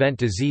 helping to prevent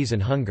disease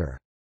and hunger.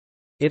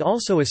 It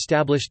also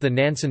established the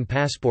Nansen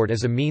passport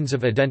as a means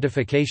of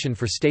identification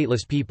for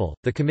stateless people.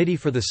 The Committee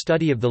for the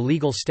Study of the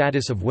Legal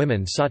Status of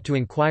Women sought to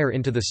inquire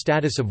into the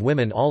status of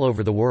women all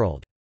over the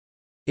world.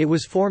 It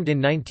was formed in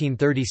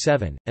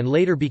 1937, and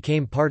later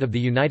became part of the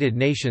United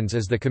Nations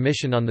as the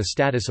Commission on the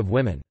Status of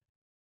Women.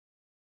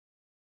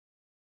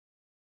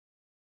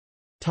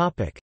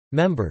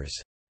 Members.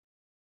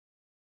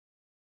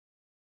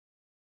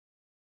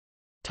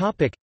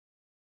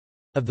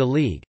 Of the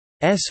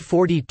League's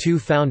 42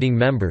 founding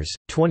members,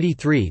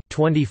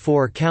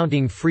 24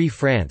 counting Free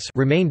France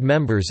remained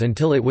members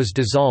until it was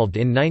dissolved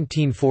in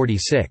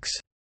 1946.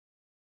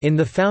 In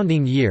the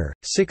founding year,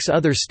 6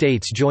 other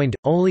states joined,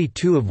 only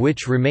 2 of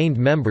which remained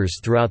members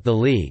throughout the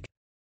League's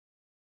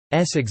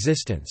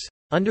existence.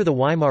 Under the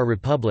Weimar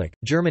Republic,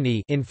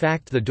 Germany, in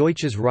fact the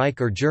Deutsches Reich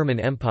or German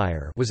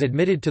Empire, was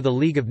admitted to the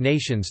League of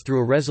Nations through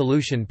a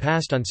resolution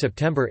passed on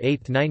September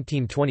 8,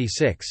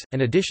 1926.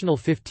 An additional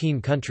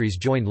 15 countries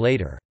joined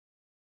later.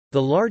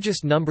 The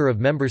largest number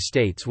of member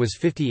states was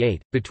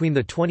 58, between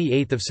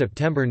 28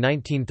 September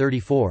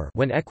 1934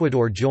 when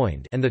Ecuador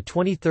joined and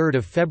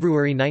 23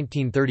 February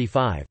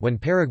 1935 when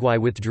Paraguay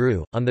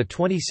withdrew. On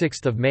 26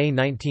 May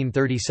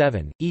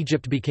 1937,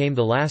 Egypt became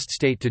the last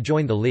state to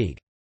join the League.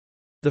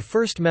 The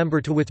first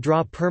member to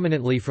withdraw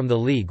permanently from the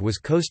League was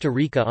Costa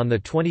Rica on the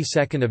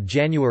 22nd of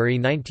January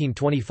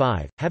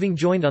 1925, having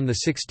joined on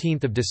 16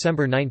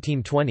 December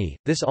 1920.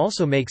 This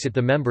also makes it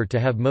the member to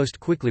have most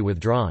quickly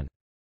withdrawn.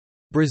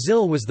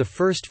 Brazil was the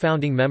first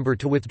founding member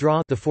to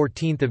withdraw, the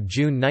 14th of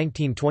June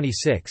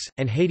 1926,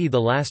 and Haiti the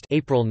last,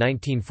 April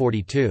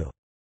 1942.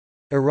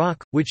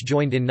 Iraq, which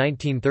joined in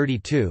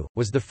 1932,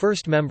 was the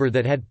first member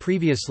that had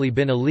previously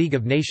been a League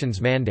of Nations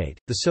mandate.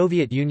 The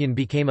Soviet Union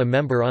became a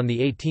member on the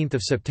 18th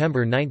of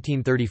September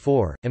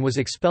 1934 and was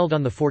expelled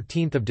on the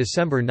 14th of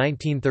December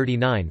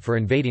 1939 for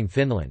invading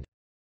Finland.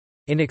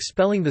 In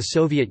expelling the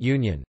Soviet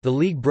Union, the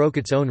League broke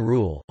its own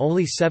rule.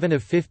 Only 7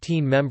 of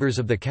 15 members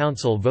of the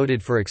Council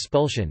voted for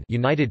expulsion: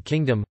 United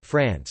Kingdom,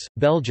 France,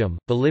 Belgium,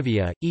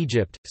 Bolivia,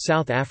 Egypt,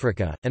 South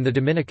Africa, and the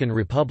Dominican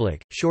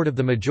Republic, short of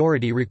the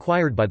majority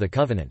required by the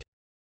Covenant.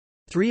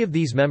 3 of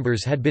these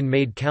members had been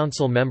made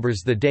council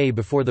members the day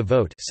before the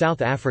vote: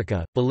 South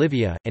Africa,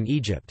 Bolivia, and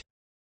Egypt.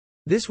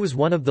 This was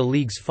one of the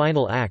League's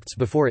final acts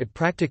before it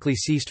practically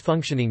ceased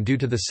functioning due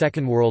to the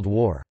Second World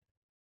War.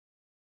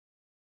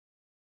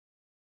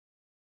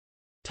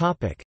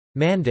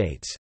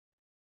 Mandates.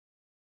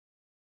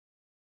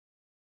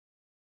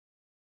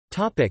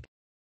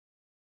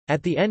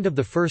 At the end of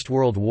the First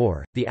World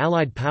War, the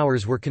Allied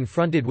powers were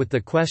confronted with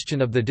the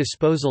question of the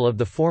disposal of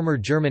the former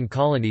German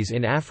colonies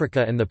in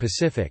Africa and the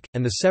Pacific,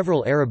 and the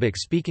several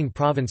Arabic-speaking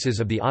provinces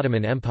of the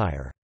Ottoman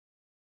Empire.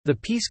 The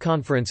Peace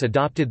Conference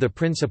adopted the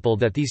principle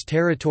that these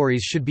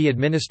territories should be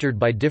administered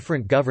by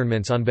different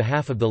governments on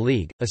behalf of the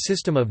League, a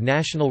system of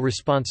national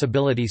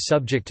responsibility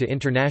subject to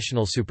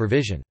international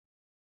supervision.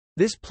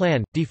 This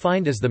plan,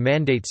 defined as the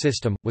Mandate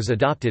System, was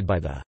adopted by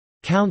the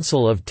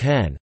Council of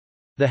Ten,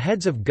 the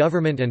heads of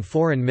government and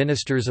foreign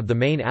ministers of the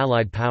main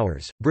Allied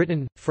powers,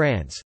 Britain,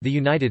 France, the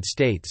United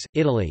States,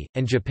 Italy,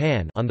 and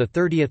Japan, on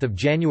 30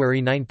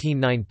 January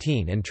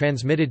 1919 and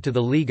transmitted to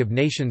the League of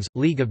Nations.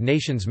 League of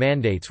Nations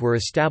mandates were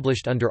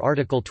established under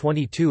Article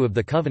 22 of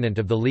the Covenant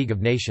of the League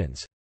of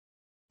Nations.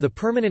 The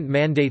Permanent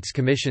Mandates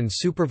Commission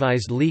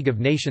supervised League of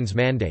Nations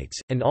mandates,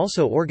 and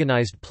also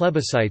organized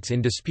plebiscites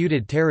in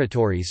disputed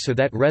territories so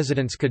that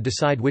residents could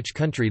decide which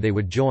country they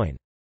would join.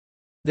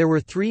 There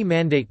were three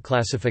mandate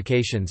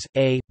classifications,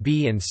 A,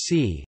 B and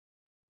C.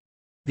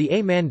 The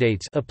A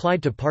mandates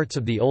applied to parts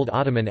of the old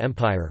Ottoman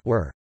Empire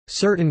were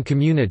certain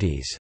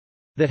communities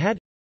that had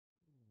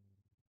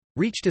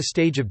reached a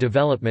stage of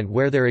development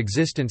where their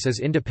existence as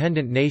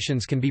independent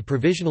nations can be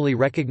provisionally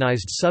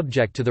recognized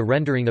subject to the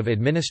rendering of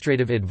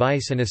administrative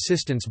advice and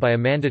assistance by a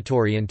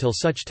mandatory until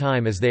such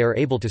time as they are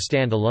able to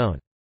stand alone.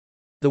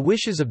 The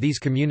wishes of these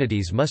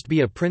communities must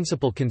be a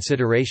principal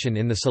consideration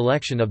in the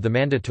selection of the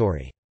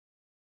mandatory.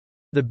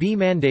 The B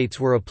mandates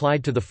were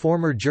applied to the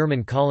former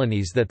German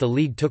colonies that the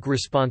League took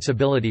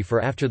responsibility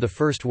for after the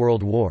First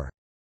World War.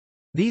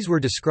 These were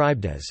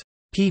described as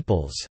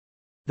peoples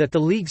that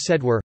the League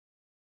said were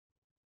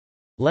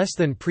less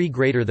than pre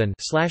greater than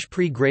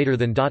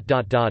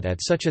at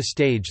such a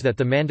stage that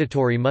the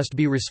mandatory must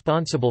be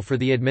responsible for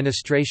the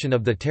administration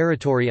of the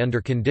territory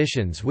under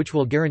conditions which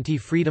will guarantee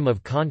freedom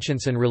of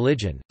conscience and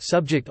religion,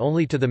 subject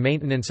only to the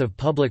maintenance of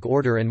public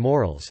order and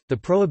morals, the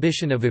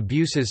prohibition of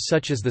abuses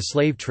such as the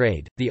slave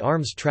trade, the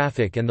arms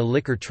traffic and the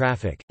liquor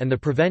traffic, and the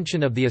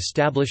prevention of the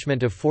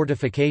establishment of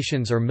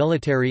fortifications or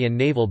military and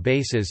naval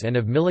bases and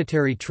of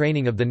military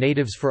training of the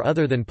natives for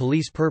other than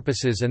police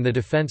purposes and the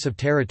defense of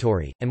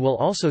territory, and will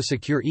also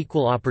secure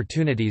equal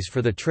opportunities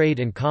for the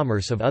trade and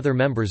commerce of other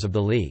members of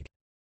the League.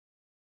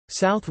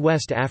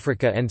 Southwest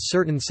Africa and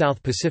certain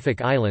South Pacific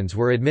islands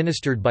were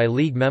administered by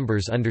League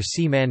members under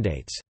C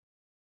mandates.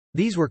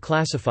 These were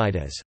classified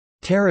as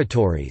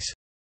territories,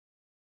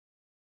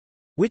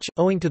 which,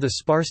 owing to the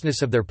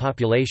sparseness of their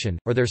population,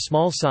 or their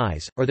small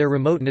size, or their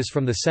remoteness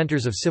from the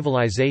centers of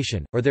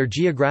civilization, or their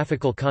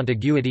geographical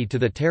contiguity to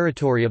the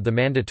territory of the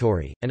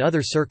mandatory, and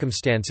other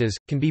circumstances,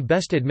 can be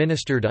best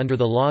administered under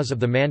the laws of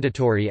the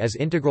mandatory as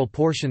integral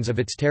portions of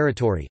its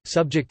territory,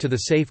 subject to the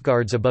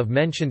safeguards above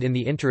mentioned in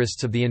the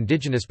interests of the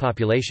indigenous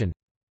population.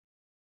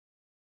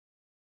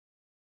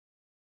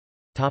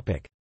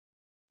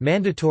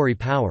 Mandatory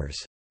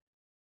powers.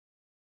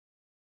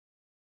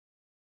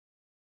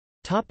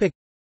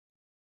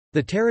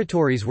 The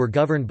territories were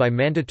governed by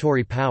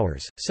mandatory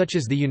powers, such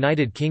as the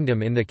United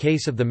Kingdom in the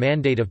case of the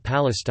Mandate of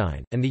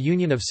Palestine, and the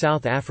Union of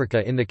South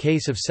Africa in the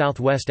case of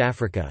Southwest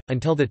Africa,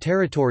 until the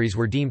territories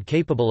were deemed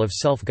capable of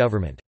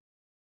self-government.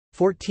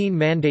 14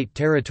 mandate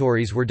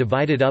territories were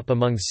divided up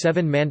among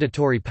 7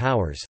 mandatory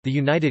powers: the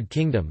United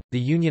Kingdom, the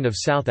Union of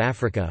South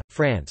Africa,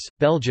 France,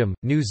 Belgium,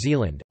 New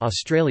Zealand,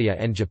 Australia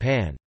and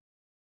Japan.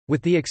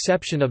 With the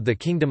exception of the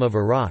Kingdom of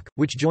Iraq,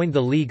 which joined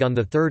the League on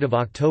 3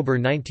 October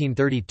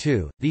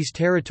 1932, these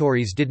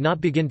territories did not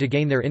begin to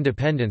gain their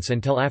independence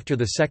until after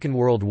the Second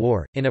World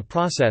War, in a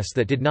process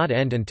that did not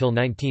end until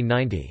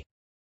 1990.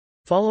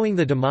 Following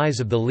the demise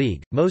of the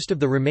League, most of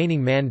the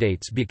remaining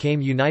mandates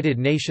became United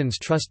Nations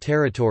Trust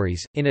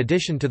territories. In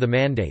addition to the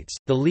mandates,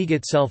 the League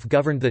itself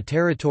governed the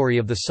territory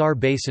of the Saar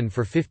Basin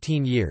for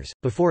 15 years,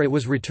 before it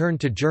was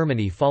returned to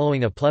Germany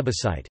following a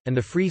plebiscite, and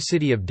the Free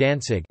City of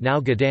Danzig,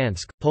 now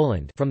Gdansk,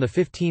 Poland, from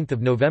 15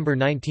 November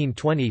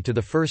 1920 to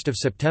 1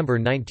 September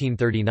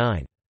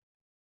 1939.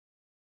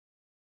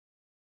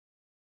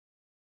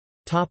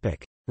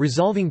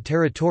 Resolving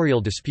territorial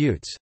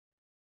disputes.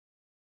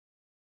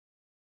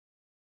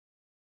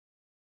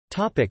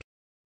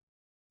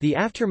 The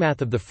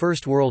aftermath of the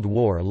First World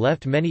War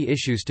left many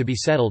issues to be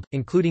settled,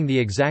 including the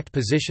exact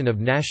position of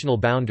national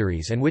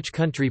boundaries and which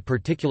country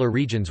particular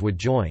regions would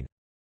join.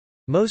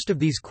 Most of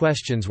these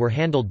questions were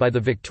handled by the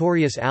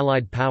victorious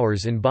Allied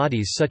powers in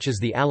bodies such as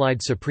the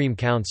Allied Supreme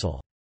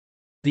Council.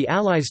 The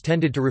Allies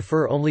tended to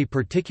refer only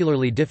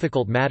particularly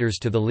difficult matters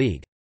to the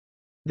League.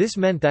 This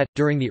meant that,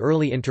 during the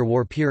early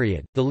interwar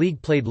period, the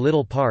League played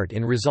little part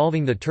in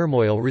resolving the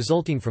turmoil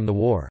resulting from the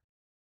war.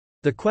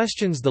 The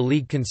questions the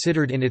League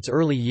considered in its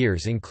early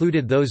years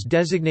included those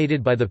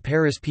designated by the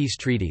Paris peace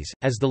treaties.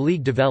 As the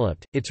League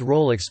developed, its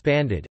role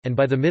expanded, and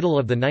by the middle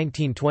of the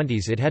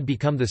 1920s it had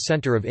become the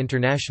center of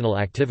international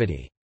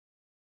activity.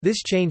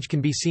 This change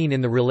can be seen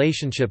in the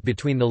relationship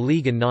between the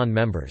League and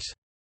non-members.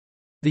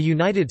 The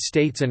United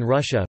States and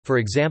Russia, for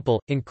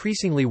example,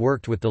 increasingly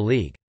worked with the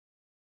League.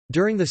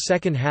 During the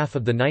second half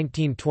of the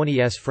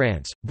 1920s,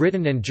 France,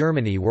 Britain and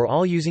Germany were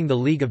all using the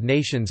League of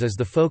Nations as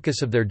the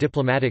focus of their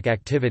diplomatic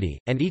activity,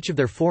 and each of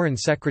their foreign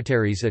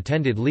secretaries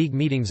attended League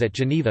meetings at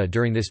Geneva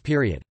during this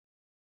period.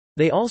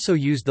 They also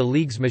used the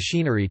League's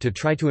machinery to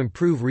try to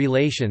improve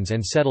relations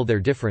and settle their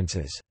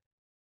differences.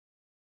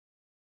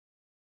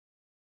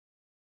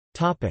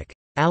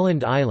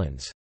 Åland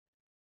Islands.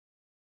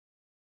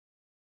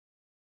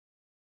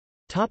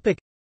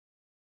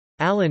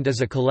 Åland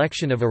is a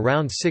collection of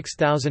around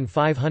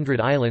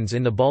 6,500 islands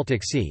in the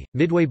Baltic Sea,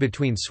 midway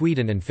between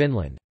Sweden and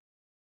Finland.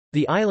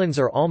 The islands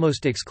are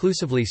almost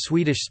exclusively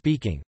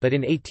Swedish-speaking, but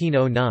in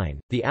 1809,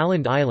 the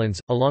Åland Islands,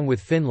 along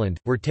with Finland,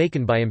 were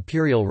taken by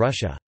Imperial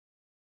Russia.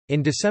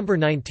 In December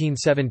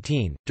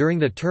 1917, during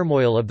the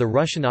turmoil of the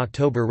Russian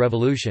October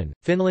Revolution,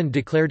 Finland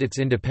declared its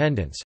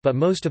independence, but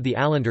most of the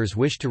Ålanders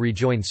wished to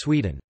rejoin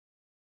Sweden.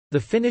 The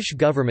Finnish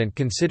government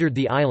considered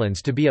the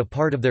islands to be a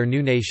part of their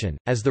new nation,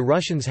 as the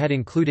Russians had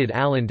included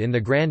Åland in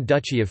the Grand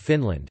Duchy of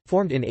Finland,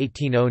 formed in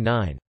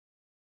 1809.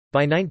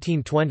 By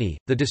 1920,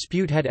 the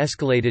dispute had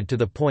escalated to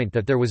the point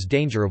that there was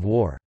danger of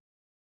war.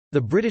 The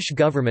British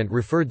government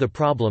referred the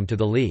problem to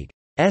the League's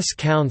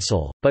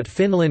Council, but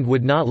Finland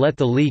would not let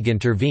the League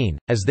intervene,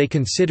 as they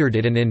considered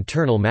it an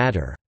internal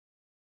matter.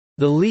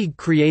 The League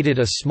created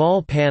a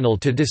small panel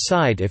to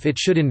decide if it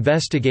should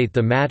investigate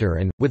the matter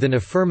and, with an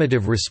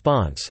affirmative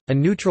response, a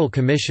neutral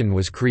commission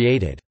was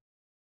created.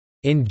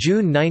 In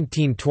June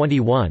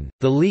 1921,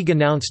 the League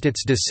announced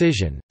its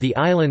decision: the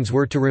islands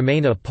were to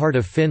remain a part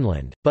of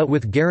Finland, but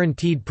with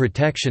guaranteed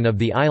protection of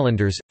the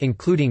islanders,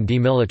 including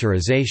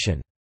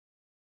demilitarization.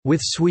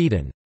 With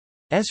Sweden's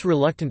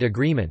reluctant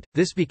agreement,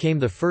 this became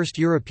the first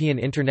European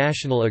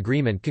international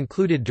agreement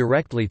concluded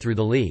directly through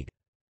the League.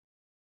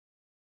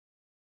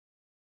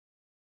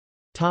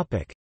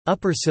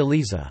 Upper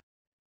Silesia.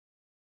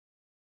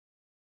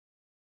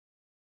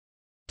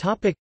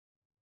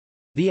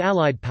 The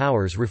Allied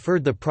powers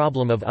referred the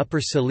problem of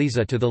Upper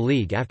Silesia to the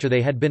League after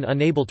they had been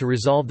unable to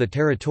resolve the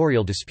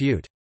territorial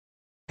dispute.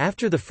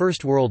 After the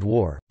First World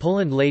War,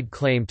 Poland laid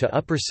claim to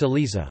Upper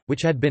Silesia,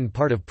 which had been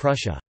part of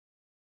Prussia.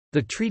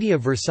 The Treaty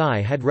of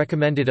Versailles had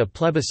recommended a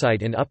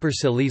plebiscite in Upper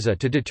Silesia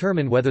to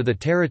determine whether the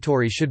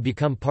territory should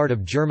become part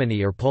of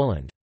Germany or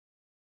Poland.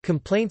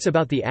 Complaints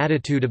about the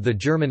attitude of the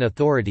German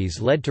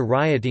authorities led to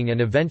rioting and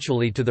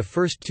eventually to the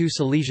first two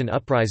Silesian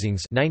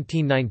uprisings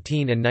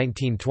 1919 and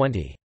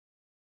 1920.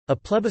 A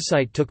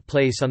plebiscite took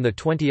place on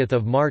 20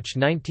 March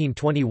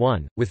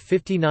 1921, with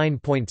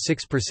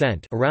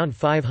 59.6% around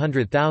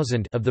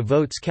 500,000 of the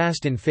votes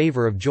cast in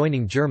favor of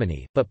joining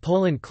Germany, but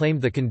Poland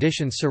claimed the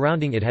conditions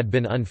surrounding it had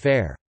been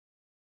unfair.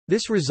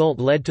 This result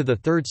led to the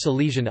Third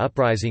Silesian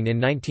Uprising in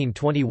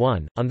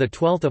 1921. On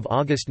 12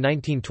 August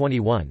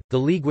 1921, the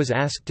League was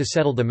asked to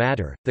settle the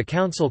matter. The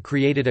Council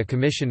created a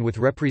commission with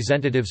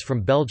representatives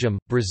from Belgium,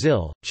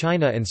 Brazil,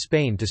 China, and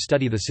Spain to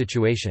study the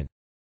situation.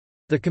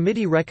 The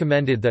committee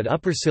recommended that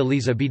Upper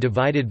Silesia be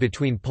divided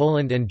between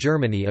Poland and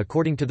Germany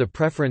according to the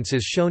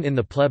preferences shown in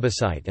the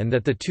plebiscite, and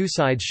that the two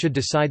sides should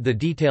decide the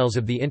details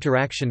of the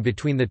interaction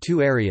between the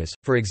two areas,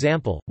 for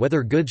example,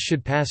 whether goods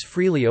should pass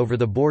freely over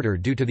the border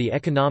due to the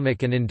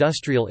economic and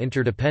industrial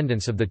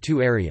interdependence of the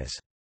two areas.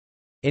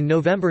 In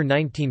November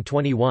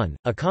 1921,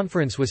 a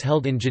conference was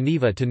held in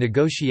Geneva to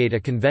negotiate a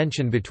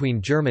convention between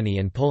Germany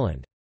and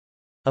Poland.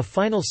 A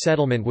final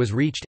settlement was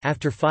reached,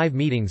 after 5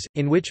 meetings,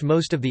 in which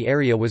most of the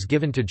area was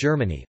given to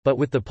Germany, but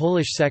with the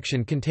Polish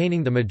section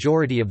containing the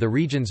majority of the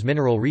region's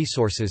mineral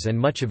resources and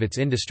much of its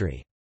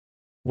industry.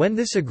 When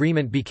this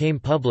agreement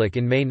became public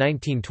in May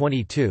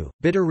 1922,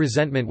 bitter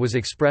resentment was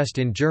expressed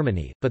in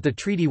Germany, but the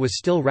treaty was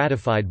still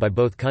ratified by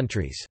both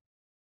countries.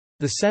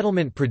 The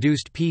settlement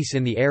produced peace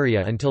in the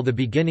area until the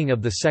beginning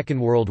of the Second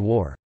World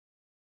War.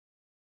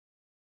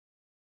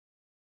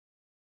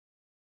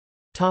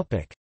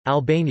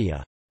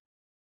 Albania.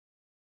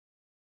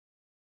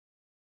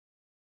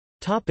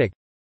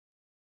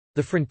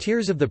 The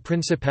frontiers of the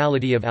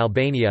Principality of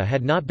Albania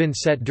had not been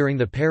set during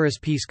the Paris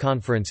Peace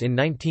Conference in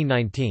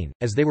 1919,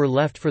 as they were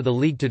left for the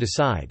League to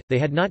decide. They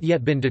had not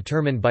yet been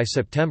determined by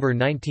September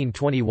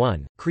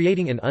 1921,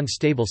 creating an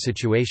unstable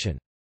situation.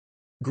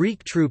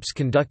 Greek troops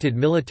conducted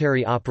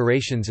military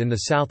operations in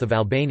the south of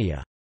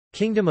Albania.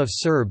 Kingdom of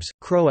Serbs,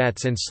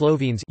 Croats and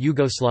Slovenes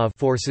Yugoslav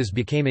forces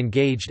became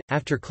engaged,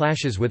 after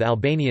clashes with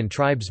Albanian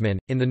tribesmen,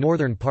 in the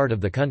northern part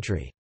of the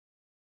country.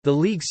 The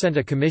League sent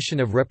a commission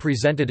of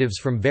representatives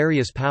from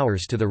various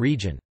powers to the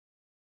region.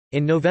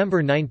 In November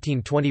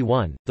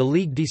 1921, the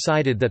League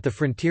decided that the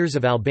frontiers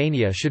of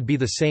Albania should be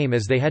the same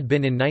as they had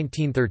been in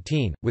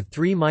 1913, with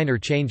 3 minor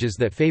changes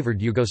that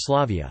favored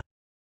Yugoslavia.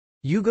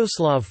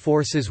 Yugoslav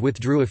forces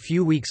withdrew a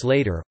few weeks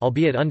later,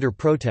 albeit under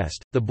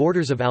protest. The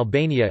borders of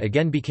Albania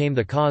again became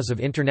the cause of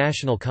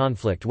international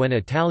conflict when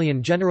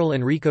Italian General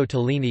Enrico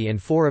Tellini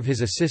and 4 of his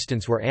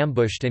assistants were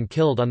ambushed and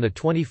killed on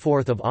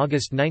 24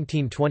 August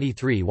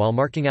 1923 while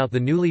marking out the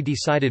newly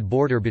decided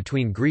border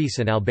between Greece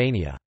and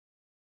Albania.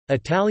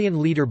 Italian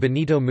leader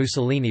Benito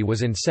Mussolini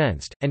was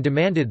incensed, and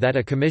demanded that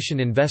a commission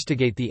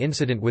investigate the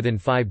incident within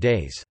 5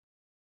 days.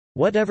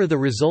 Whatever the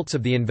results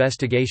of the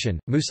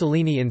investigation,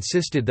 Mussolini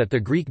insisted that the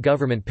Greek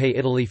government pay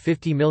Italy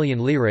 50 million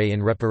lire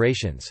in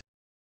reparations.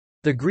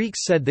 The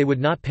Greeks said they would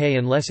not pay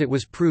unless it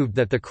was proved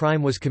that the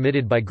crime was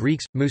committed by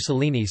Greeks.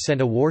 Mussolini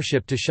sent a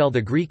warship to shell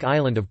the Greek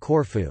island of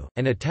Corfu,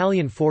 and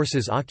Italian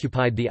forces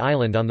occupied the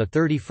island on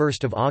 31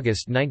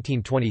 August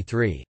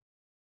 1923.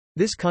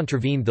 This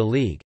contravened the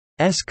League's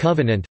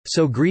covenant,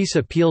 so Greece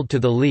appealed to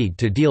the League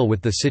to deal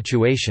with the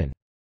situation.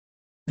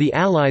 The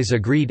Allies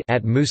agreed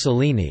at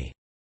Mussolini's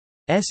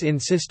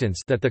insistence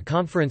that the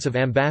Conference of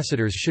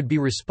Ambassadors should be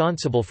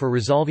responsible for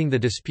resolving the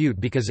dispute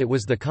because it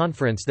was the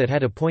conference that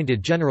had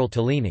appointed General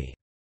Tellini.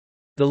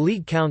 The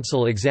League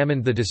Council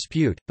examined the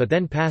dispute, but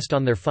then passed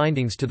on their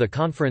findings to the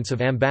Conference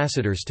of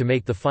Ambassadors to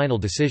make the final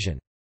decision.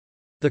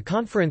 The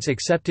conference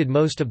accepted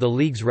most of the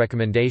League's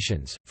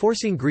recommendations,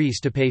 forcing Greece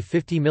to pay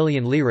 50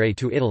 million lire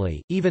to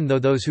Italy, even though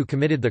those who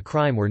committed the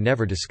crime were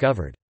never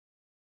discovered.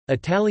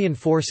 Italian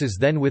forces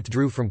then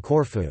withdrew from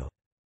Corfu.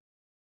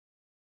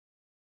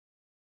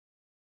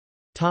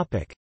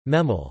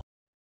 Memel.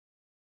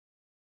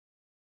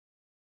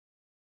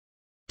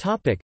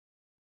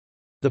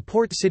 The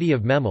port city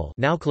of Memel,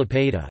 now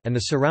Klaipėda, and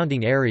the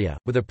surrounding area,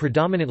 with a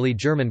predominantly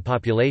German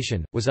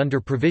population, was under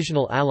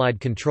provisional Allied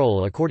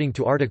control according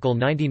to Article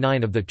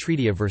 99 of the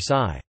Treaty of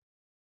Versailles.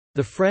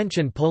 The French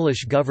and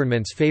Polish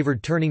governments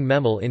favoured turning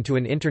Memel into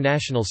an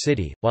international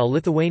city, while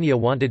Lithuania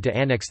wanted to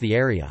annex the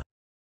area.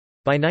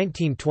 By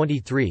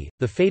 1923,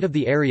 the fate of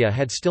the area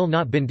had still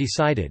not been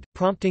decided,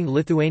 prompting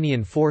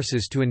Lithuanian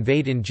forces to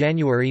invade in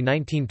January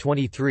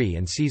 1923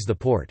 and seize the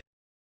port.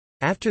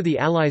 After the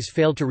Allies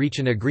failed to reach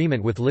an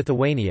agreement with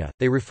Lithuania,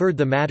 they referred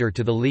the matter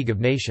to the League of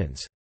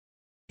Nations.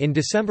 In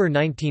December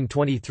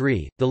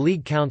 1923, the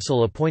League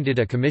Council appointed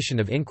a commission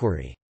of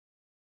inquiry.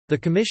 The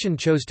commission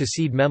chose to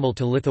cede Memel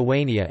to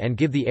Lithuania and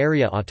give the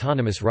area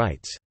autonomous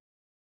rights.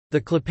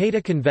 The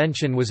Klaipėda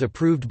Convention was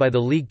approved by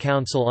the League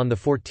Council on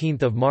 14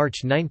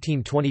 March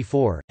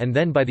 1924, and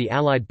then by the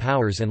Allied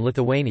powers and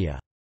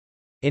Lithuania.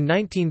 In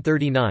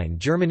 1939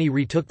 Germany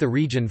retook the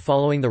region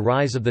following the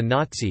rise of the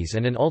Nazis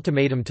and an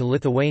ultimatum to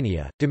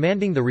Lithuania,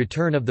 demanding the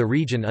return of the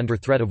region under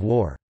threat of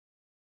war.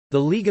 The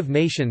League of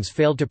Nations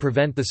failed to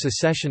prevent the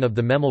secession of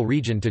the Memel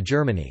region to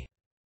Germany.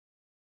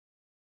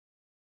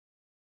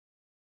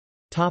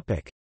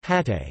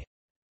 Hatay.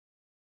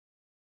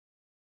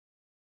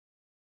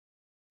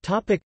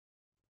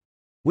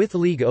 With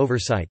League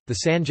oversight,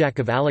 the Sanjak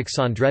of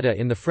Alexandretta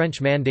in the French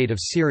Mandate of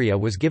Syria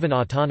was given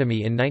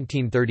autonomy in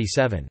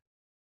 1937.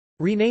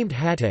 Renamed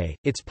Hatay,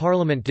 its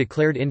parliament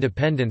declared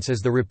independence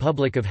as the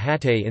Republic of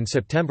Hatay in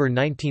September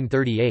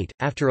 1938,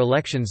 after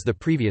elections the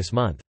previous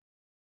month.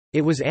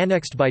 It was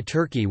annexed by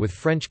Turkey with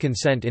French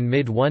consent in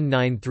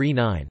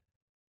mid-1939.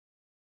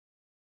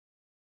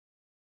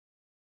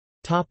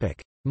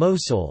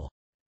 Mosul.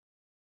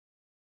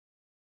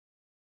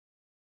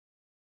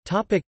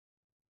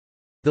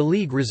 The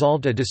League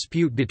resolved a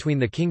dispute between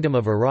the Kingdom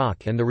of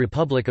Iraq and the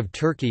Republic of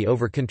Turkey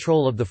over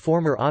control of the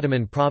former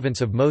Ottoman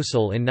province of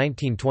Mosul in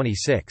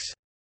 1926.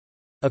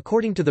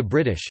 According to the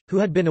British, who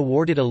had been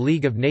awarded a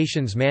League of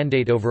Nations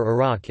mandate over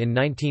Iraq in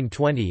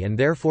 1920 and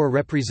therefore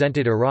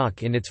represented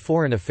Iraq in its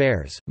foreign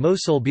affairs,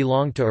 Mosul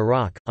belonged to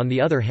Iraq. On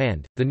the other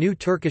hand, the new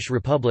Turkish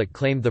Republic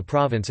claimed the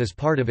province as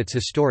part of its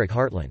historic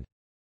heartland.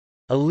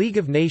 A League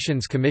of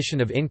Nations Commission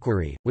of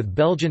Inquiry, with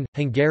Belgian,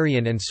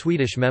 Hungarian and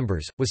Swedish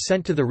members, was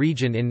sent to the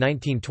region in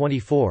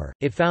 1924.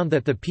 It found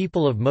that the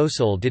people of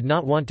Mosul did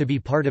not want to be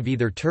part of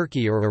either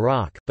Turkey or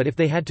Iraq, but if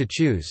they had to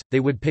choose, they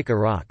would pick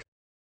Iraq.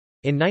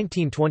 In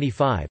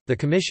 1925, the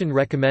Commission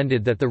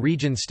recommended that the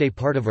region stay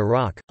part of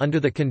Iraq, under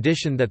the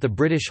condition that the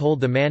British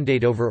hold the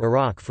mandate over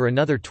Iraq for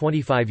another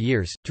 25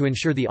 years, to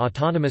ensure the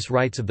autonomous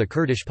rights of the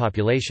Kurdish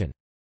population.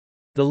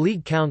 The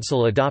League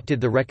Council adopted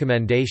the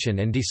recommendation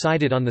and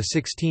decided on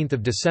 16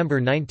 December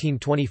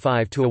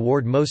 1925 to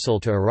award Mosul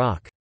to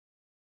Iraq.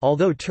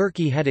 Although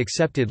Turkey had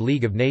accepted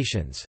League of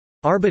Nations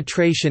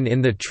arbitration in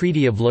the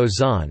Treaty of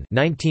Lausanne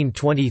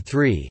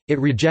 1923, it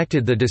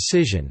rejected the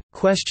decision,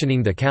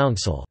 questioning the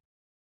Council's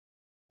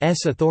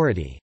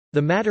authority.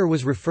 The matter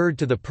was referred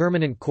to the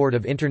Permanent Court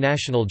of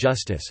International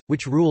Justice,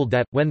 which ruled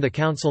that, when the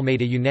Council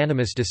made a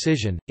unanimous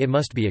decision, it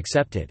must be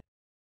accepted.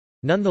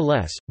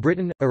 Nonetheless,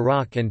 Britain,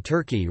 Iraq and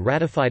Turkey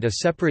ratified a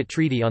separate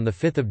treaty on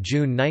 5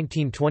 June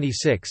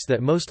 1926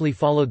 that mostly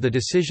followed the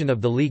decision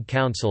of the League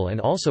Council and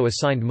also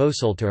assigned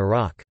Mosul to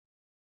Iraq.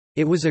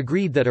 It was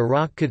agreed that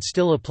Iraq could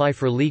still apply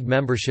for League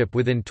membership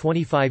within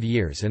 25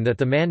 years and that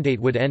the mandate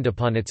would end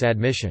upon its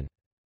admission.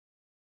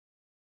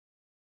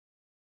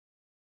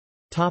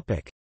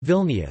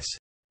 Vilnius.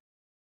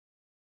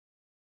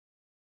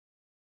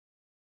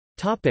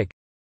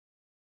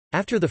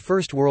 After the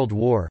First World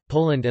War,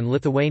 Poland and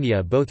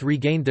Lithuania both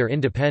regained their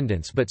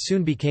independence but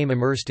soon became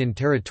immersed in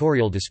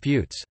territorial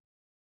disputes.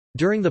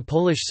 During the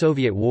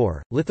Polish-Soviet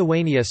War,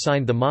 Lithuania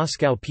signed the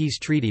Moscow Peace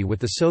Treaty with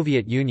the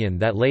Soviet Union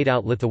that laid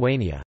out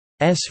Lithuania's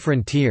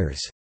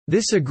frontiers.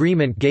 This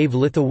agreement gave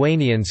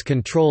Lithuanians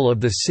control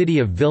of the city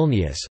of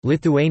Vilnius,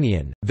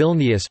 Lithuanian,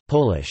 Vilnius,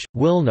 Polish,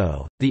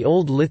 Wilno, the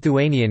old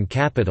Lithuanian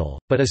capital,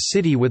 but a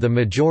city with a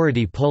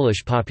majority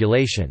Polish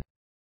population.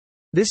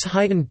 This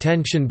heightened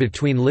tension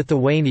between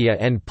Lithuania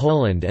and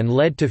Poland and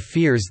led to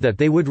fears that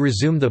they would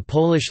resume the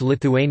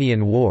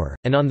Polish-Lithuanian War,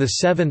 and on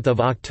 7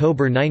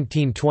 October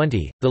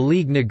 1920, the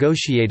League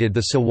negotiated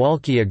the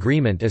Suwałki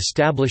Agreement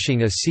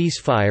establishing a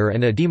ceasefire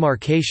and a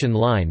demarcation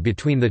line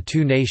between the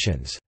two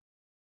nations.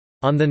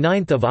 On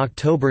 9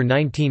 October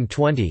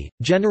 1920,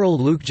 General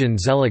Lucjan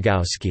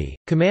Zeligowski,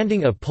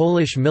 commanding a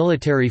Polish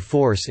military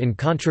force in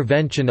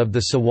contravention of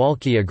the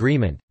Suwałki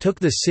Agreement, took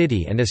the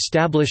city and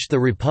established the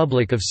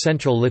Republic of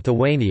Central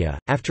Lithuania.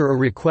 After a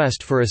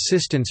request for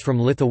assistance from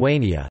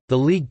Lithuania, the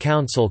League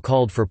Council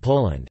called for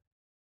Poland's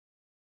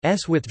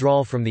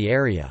withdrawal from the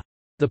area.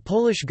 The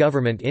Polish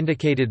government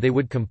indicated they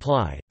would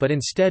comply, but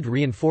instead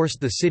reinforced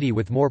the city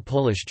with more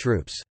Polish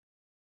troops.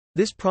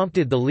 This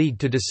prompted the League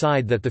to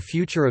decide that the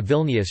future of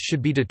Vilnius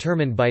should be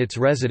determined by its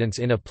residents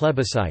in a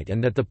plebiscite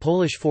and that the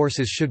Polish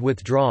forces should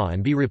withdraw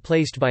and be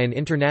replaced by an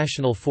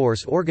international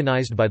force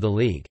organized by the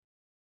League.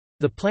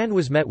 The plan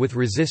was met with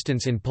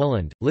resistance in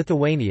Poland,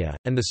 Lithuania,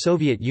 and the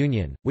Soviet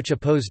Union, which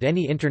opposed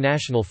any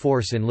international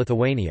force in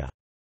Lithuania.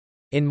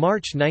 In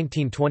March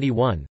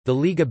 1921, the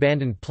League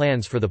abandoned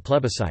plans for the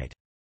plebiscite.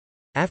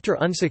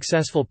 After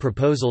unsuccessful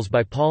proposals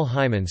by Paul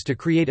Hymans to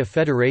create a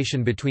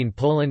federation between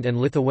Poland and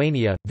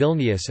Lithuania,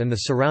 Vilnius and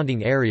the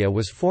surrounding area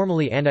was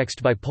formally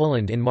annexed by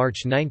Poland in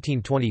March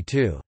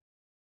 1922.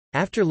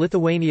 After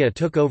Lithuania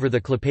took over the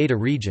Klaipėda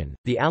region,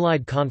 the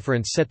Allied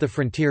Conference set the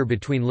frontier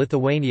between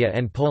Lithuania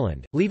and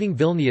Poland, leaving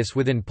Vilnius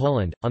within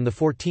Poland, on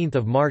 14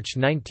 March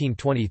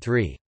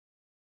 1923.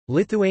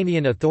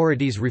 Lithuanian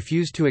authorities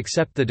refused to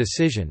accept the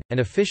decision,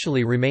 and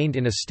officially remained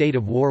in a state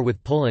of war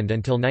with Poland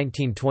until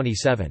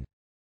 1927.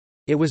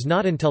 It was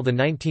not until the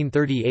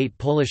 1938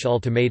 Polish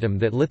ultimatum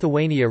that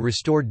Lithuania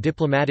restored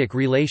diplomatic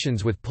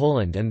relations with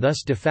Poland and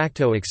thus de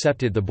facto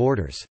accepted the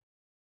borders.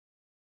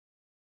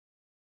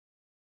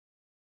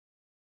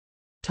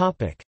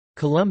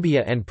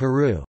 Colombia and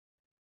Peru.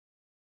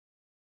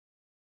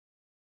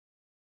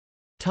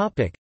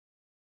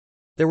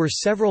 There were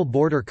several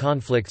border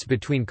conflicts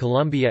between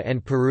Colombia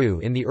and Peru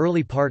in the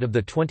early part of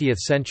the 20th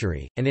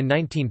century, and in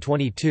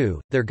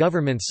 1922, their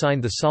governments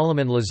signed the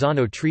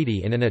Solomon-Lozano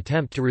Treaty in an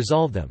attempt to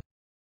resolve them.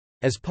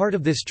 As part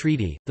of this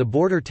treaty, the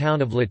border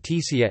town of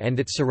Leticia and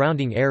its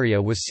surrounding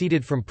area was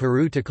ceded from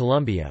Peru to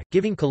Colombia,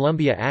 giving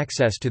Colombia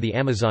access to the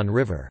Amazon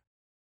River.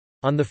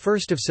 On 1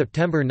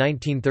 September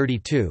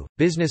 1932,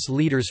 business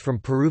leaders from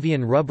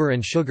Peruvian rubber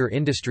and sugar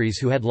industries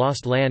who had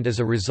lost land as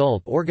a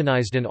result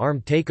organized an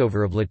armed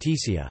takeover of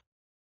Leticia.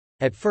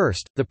 At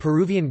first, the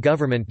Peruvian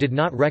government did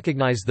not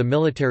recognize the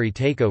military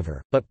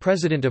takeover, but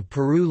President of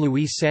Peru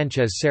Luis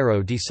Sánchez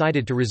Cerro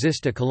decided to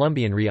resist a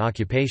Colombian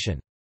reoccupation.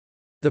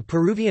 The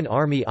Peruvian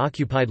army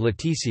occupied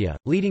Leticia,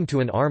 leading to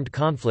an armed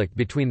conflict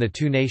between the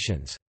two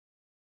nations.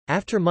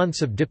 After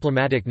months of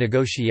diplomatic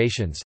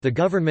negotiations, the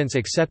governments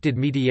accepted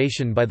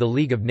mediation by the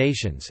League of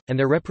Nations, and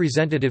their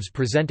representatives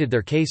presented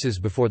their cases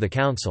before the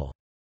Council.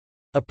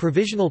 A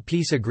provisional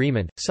peace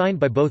agreement, signed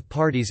by both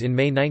parties in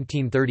May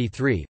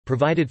 1933,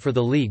 provided for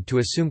the League to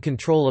assume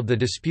control of the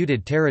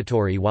disputed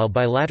territory while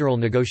bilateral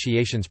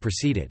negotiations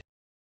proceeded.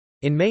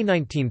 In May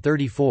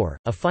 1934,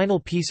 a final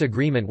peace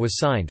agreement was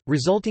signed,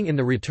 resulting in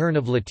the return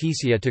of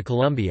Leticia to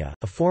Colombia,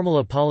 a formal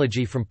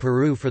apology from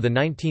Peru for the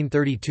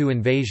 1932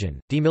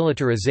 invasion,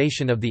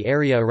 demilitarization of the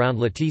area around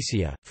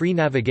Leticia, free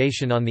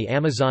navigation on the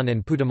Amazon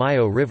and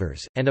Putumayo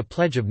rivers, and a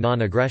pledge of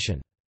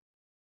non-aggression.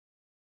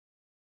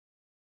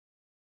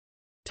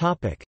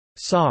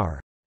 SAR.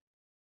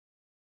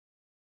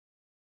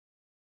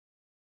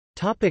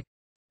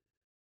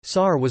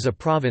 Saar was a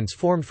province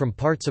formed from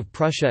parts of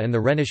Prussia and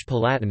the Rhenish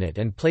Palatinate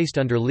and placed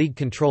under League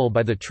control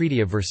by the Treaty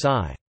of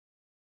Versailles.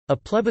 A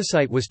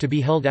plebiscite was to be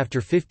held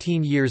after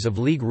 15 years of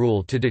League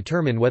rule to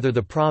determine whether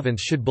the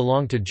province should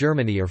belong to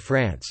Germany or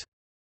France.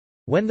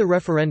 When the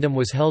referendum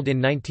was held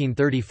in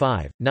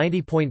 1935,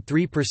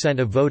 90.3%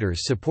 of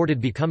voters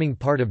supported becoming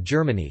part of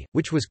Germany,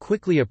 which was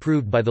quickly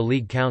approved by the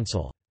League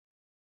Council.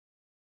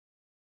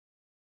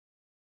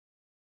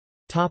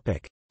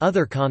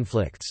 Other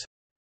conflicts.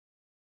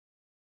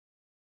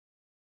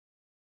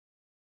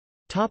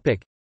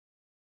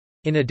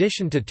 In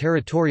addition to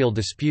territorial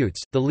disputes,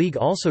 the League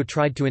also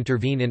tried to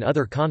intervene in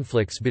other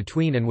conflicts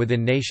between and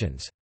within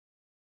nations.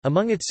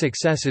 Among its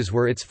successes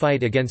were its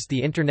fight against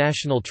the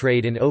international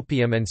trade in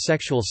opium and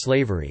sexual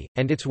slavery,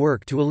 and its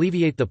work to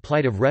alleviate the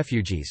plight of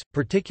refugees,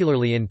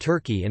 particularly in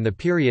Turkey in the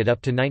period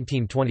up to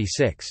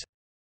 1926.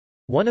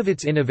 One of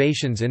its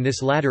innovations in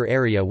this latter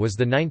area was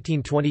the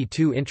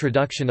 1922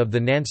 introduction of the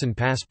Nansen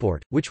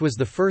passport, which was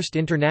the first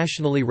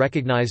internationally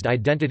recognized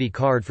identity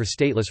card for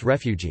stateless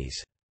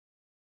refugees.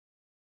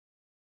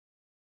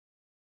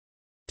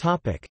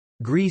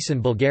 Greece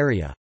and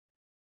Bulgaria.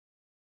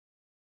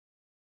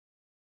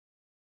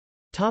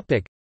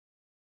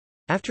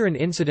 After an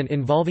incident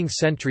involving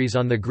sentries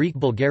on the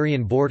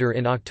Greek-Bulgarian border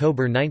in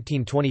October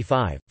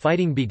 1925,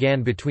 fighting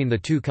began between the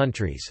two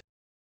countries.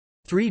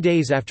 3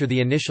 days after the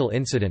initial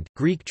incident,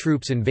 Greek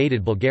troops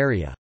invaded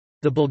Bulgaria.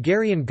 The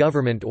Bulgarian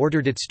government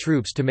ordered its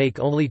troops to make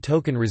only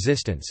token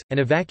resistance, and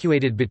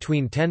evacuated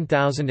between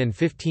 10,000 and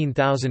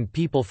 15,000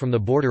 people from the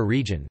border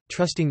region,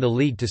 trusting the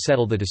League to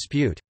settle the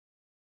dispute.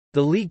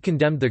 The League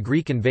condemned the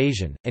Greek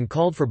invasion, and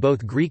called for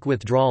both Greek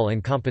withdrawal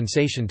and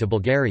compensation to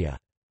Bulgaria.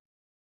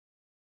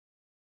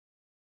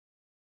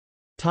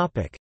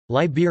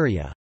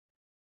 Liberia.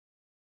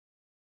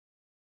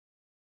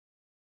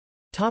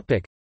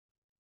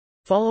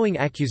 Following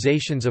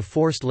accusations of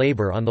forced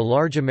labor on the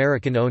large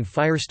American-owned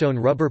Firestone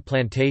rubber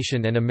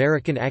plantation and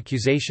American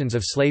accusations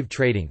of slave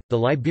trading, the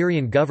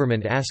Liberian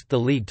government asked the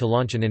League to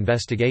launch an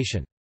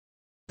investigation.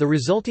 The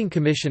resulting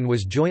commission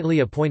was jointly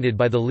appointed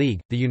by the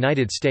League, the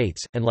United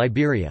States, and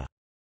Liberia.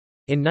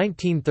 In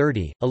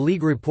 1930, a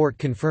League report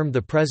confirmed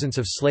the presence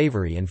of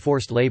slavery and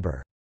forced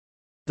labor.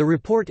 The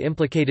report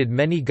implicated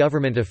many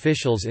government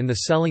officials in the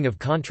selling of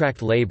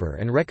contract labor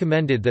and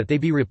recommended that they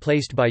be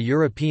replaced by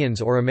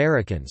Europeans or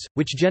Americans,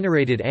 which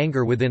generated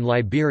anger within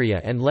Liberia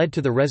and led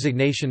to the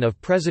resignation of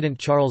President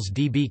Charles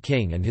D.B.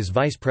 King and his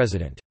vice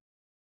president.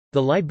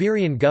 The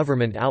Liberian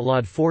government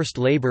outlawed forced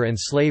labor and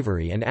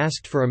slavery and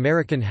asked for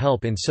American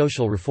help in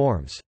social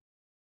reforms.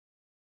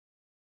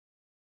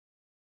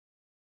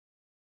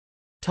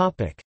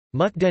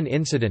 Mukden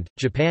incident –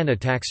 Japan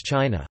attacks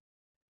China.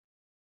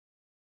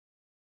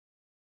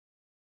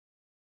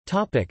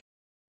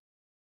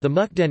 The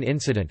Mukden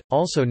incident,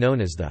 also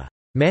known as the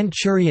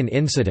Manchurian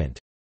incident,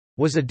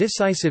 was a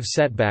decisive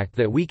setback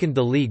that weakened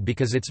the League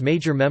because its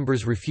major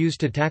members refused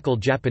to tackle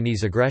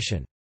Japanese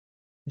aggression.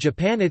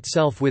 Japan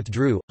itself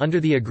withdrew. Under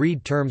the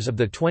agreed terms of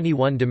the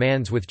 21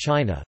 demands with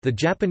China, the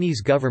Japanese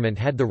government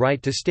had the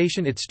right to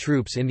station its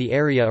troops in the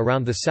area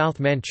around the South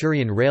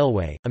Manchurian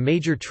Railway, a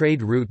major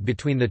trade route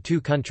between the two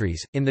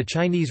countries, in the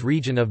Chinese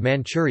region of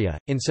Manchuria.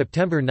 In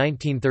September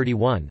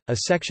 1931, a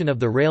section of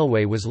the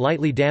railway was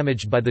lightly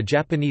damaged by the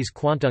Japanese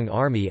Kwantung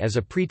Army as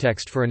a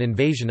pretext for an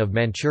invasion of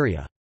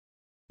Manchuria.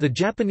 The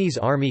Japanese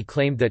army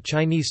claimed that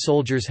Chinese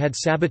soldiers had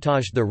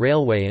sabotaged the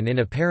railway and in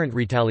apparent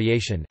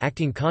retaliation,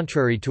 acting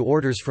contrary to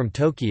orders from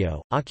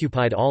Tokyo,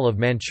 occupied all of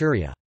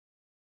Manchuria.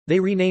 They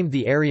renamed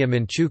the area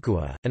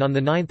Manchukuo, and on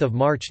 9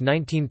 March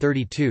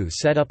 1932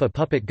 set up a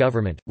puppet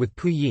government, with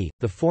Puyi,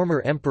 the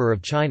former emperor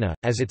of China,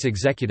 as its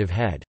executive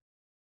head.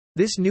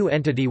 This new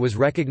entity was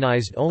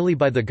recognized only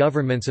by the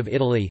governments of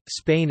Italy,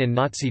 Spain and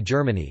Nazi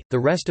Germany. The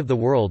rest of the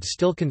world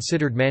still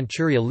considered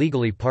Manchuria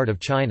legally part of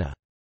China.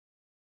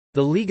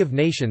 The League of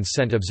Nations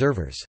sent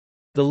observers.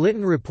 The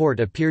Lytton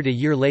Report appeared a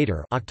year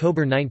later,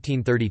 October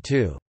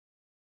 1932.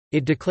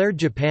 It declared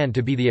Japan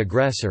to be the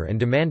aggressor and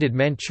demanded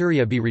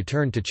Manchuria be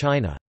returned to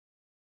China.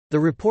 The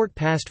report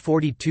passed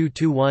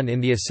 42-1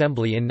 in the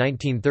Assembly in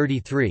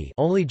 1933,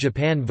 only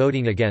Japan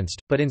voting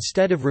against, but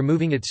instead of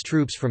removing its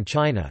troops from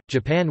China,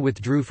 Japan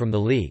withdrew from the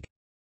League.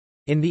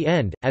 In the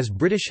end, as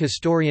British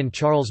historian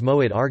Charles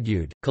Mowat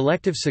argued,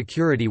 collective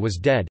security was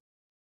dead.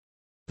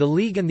 The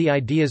League and the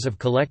ideas of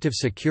collective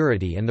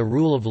security and the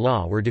rule of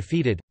law were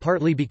defeated,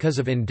 partly because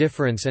of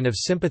indifference and of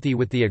sympathy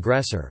with the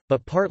aggressor,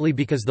 but partly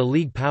because the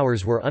League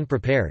powers were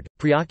unprepared,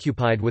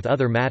 preoccupied with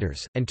other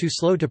matters, and too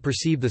slow to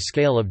perceive the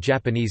scale of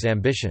Japanese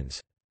ambitions.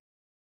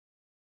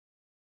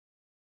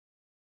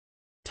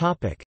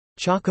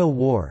 Chaco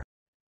War.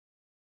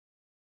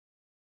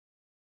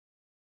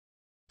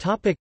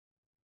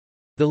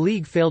 The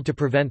League failed to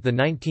prevent the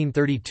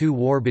 1932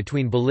 war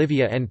between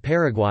Bolivia and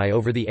Paraguay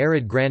over the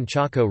arid Gran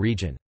Chaco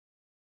region.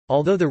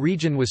 Although the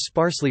region was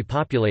sparsely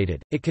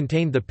populated, it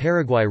contained the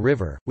Paraguay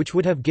River, which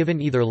would have given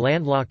either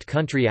landlocked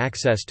country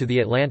access to the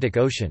Atlantic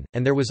Ocean,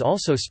 and there was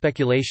also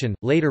speculation,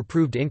 later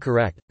proved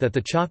incorrect, that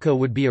the Chaco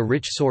would be a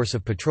rich source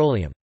of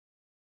petroleum.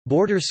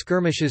 Border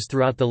skirmishes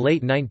throughout the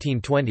late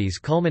 1920s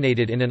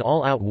culminated in an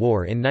all-out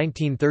war in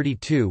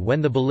 1932 when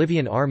the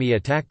Bolivian army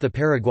attacked the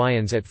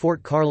Paraguayans at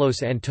Fort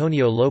Carlos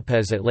Antonio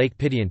López at Lake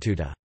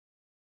Pitiantuta.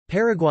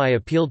 Paraguay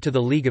appealed to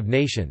the League of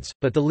Nations,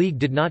 but the League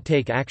did not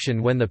take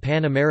action when the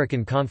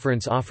Pan-American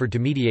Conference offered to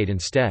mediate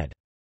instead.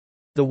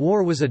 The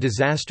war was a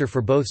disaster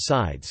for both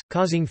sides,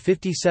 causing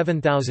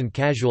 57,000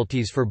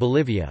 casualties for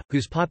Bolivia,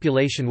 whose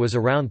population was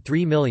around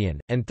 3 million,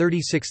 and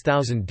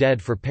 36,000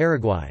 dead for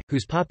Paraguay,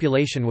 whose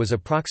population was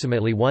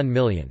approximately 1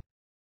 million.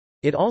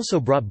 It also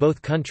brought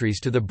both countries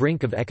to the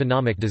brink of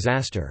economic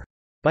disaster.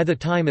 By the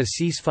time a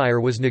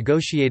ceasefire was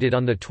negotiated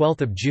on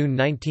 12 June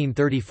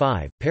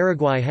 1935,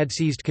 Paraguay had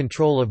seized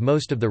control of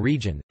most of the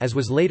region, as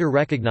was later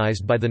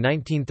recognized by the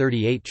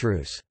 1938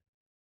 truce.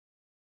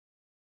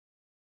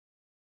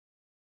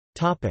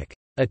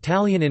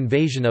 Italian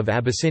invasion of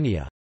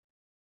Abyssinia.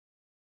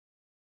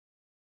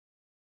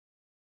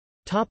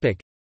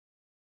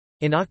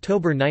 In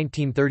October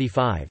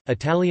 1935,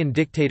 Italian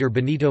dictator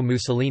Benito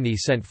Mussolini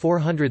sent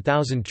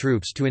 400,000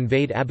 troops to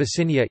invade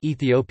Abyssinia,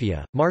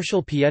 Ethiopia.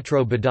 Marshal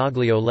Pietro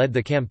Badoglio led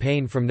the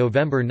campaign from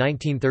November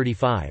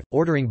 1935,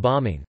 ordering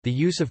bombing, the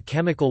use of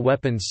chemical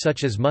weapons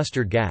such as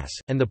mustard gas,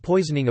 and the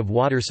poisoning of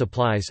water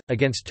supplies,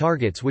 against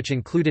targets which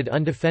included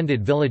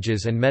undefended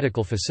villages and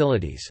medical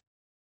facilities.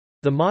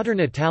 The modern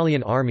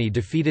Italian army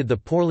defeated the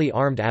poorly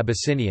armed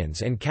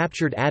Abyssinians and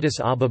captured Addis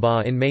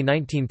Ababa in May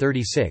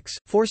 1936,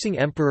 forcing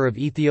Emperor of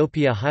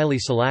Ethiopia Haile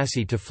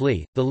Selassie to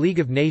flee. The League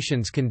of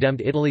Nations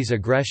condemned Italy's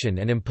aggression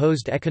and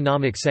imposed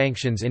economic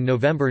sanctions in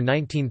November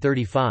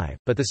 1935,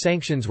 but the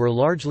sanctions were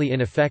largely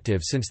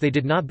ineffective since they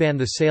did not ban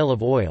the sale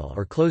of oil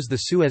or close the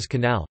Suez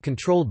Canal,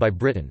 controlled by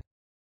Britain.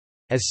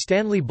 As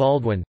Stanley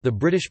Baldwin, the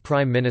British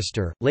Prime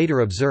Minister, later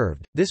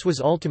observed, this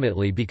was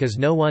ultimately because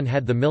no one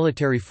had the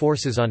military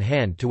forces on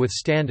hand to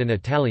withstand an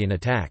Italian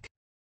attack.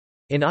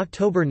 In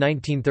October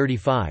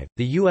 1935,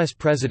 the U.S.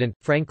 President,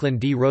 Franklin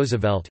D.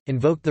 Roosevelt,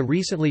 invoked the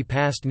recently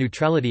passed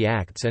Neutrality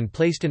Acts and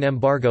placed an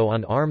embargo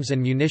on arms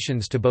and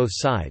munitions to both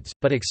sides,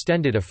 but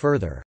extended a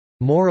further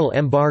moral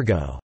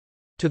embargo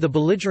to the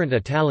belligerent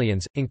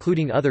Italians,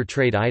 including other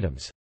trade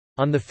items.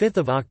 On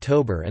 5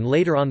 October and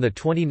later on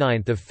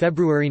 29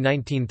 February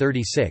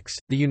 1936,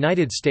 the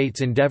United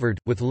States endeavored,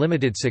 with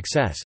limited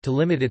success, to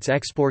limit its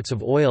exports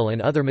of oil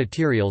and other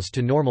materials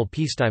to normal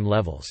peacetime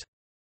levels.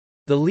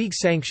 The League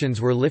sanctions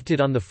were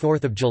lifted on 4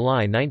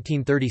 July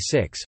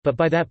 1936, but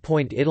by that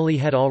point Italy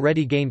had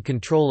already gained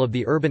control of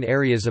the urban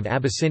areas of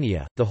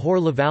Abyssinia. The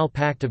Hoare-Laval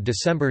Pact of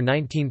December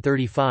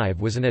 1935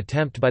 was an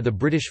attempt by the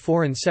British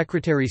Foreign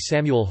Secretary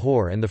Samuel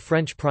Hoare and the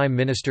French Prime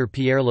Minister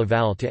Pierre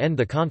Laval to end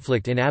the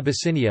conflict in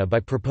Abyssinia by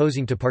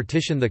proposing to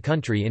partition the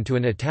country into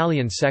an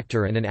Italian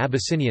sector and an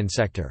Abyssinian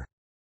sector.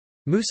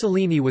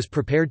 Mussolini was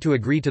prepared to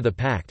agree to the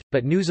pact,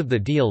 but news of the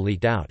deal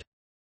leaked out.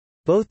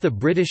 Both the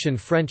British and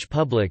French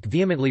public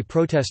vehemently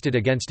protested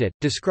against it,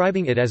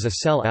 describing it as a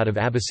sell out of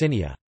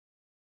Abyssinia.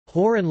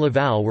 Hoare and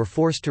Laval were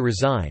forced to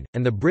resign,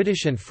 and the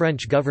British and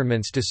French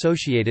governments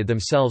dissociated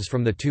themselves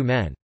from the two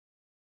men.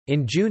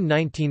 In June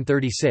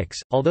 1936,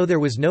 although there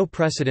was no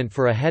precedent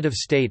for a head of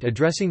state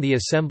addressing the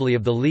Assembly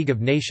of the League of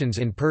Nations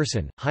in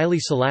person, Haile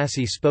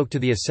Selassie spoke to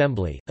the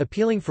Assembly,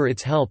 appealing for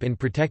its help in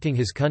protecting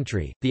his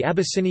country. The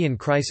Abyssinian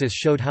crisis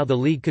showed how the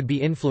League could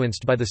be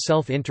influenced by the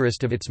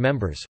self-interest of its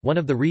members. One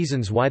of the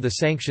reasons why the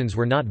sanctions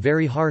were not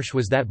very harsh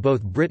was that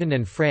both Britain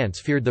and France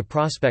feared the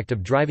prospect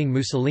of driving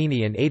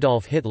Mussolini and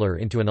Adolf Hitler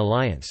into an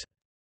alliance.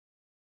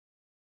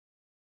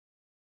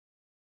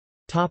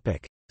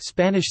 Topic: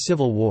 Spanish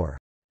Civil War.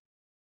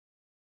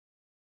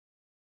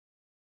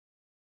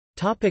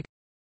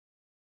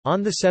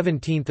 On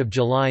 17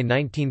 July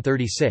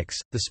 1936,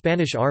 the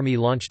Spanish army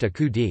launched a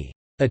coup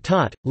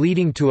d'état,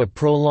 leading to a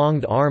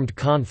prolonged armed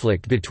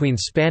conflict between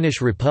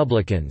Spanish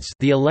Republicans,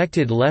 the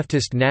elected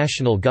leftist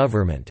national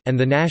government, and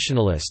the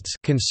nationalists,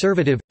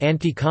 conservative,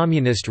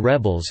 anti-communist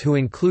rebels who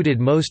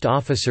included most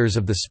officers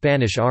of the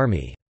Spanish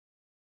army.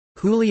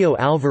 Julio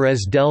Álvarez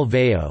del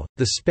Valle,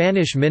 the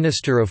Spanish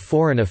Minister of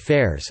Foreign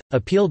Affairs,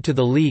 appealed to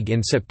the League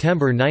in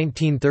September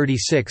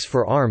 1936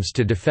 for arms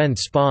to defend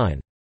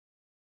Spain's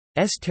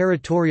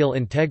territorial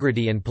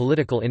integrity and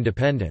political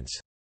independence.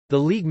 The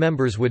League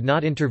members would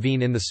not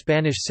intervene in the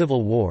Spanish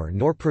Civil War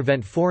nor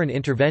prevent foreign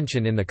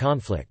intervention in the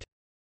conflict.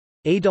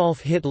 Adolf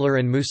Hitler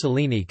and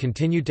Mussolini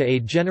continued to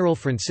aid General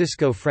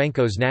Francisco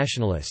Franco's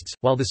nationalists,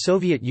 while the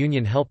Soviet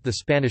Union helped the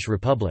Spanish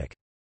Republic.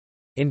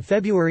 In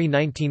February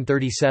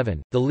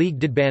 1937, the League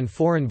did ban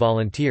foreign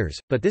volunteers,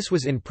 but this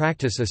was in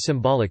practice a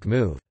symbolic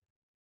move.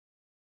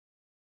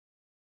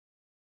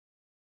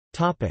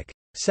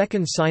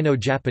 Second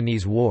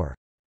Sino-Japanese War.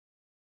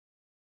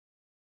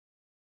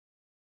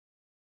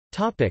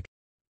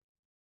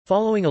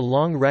 Following a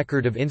long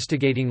record of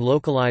instigating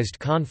localized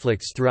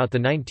conflicts throughout the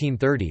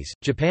 1930s,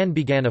 Japan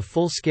began a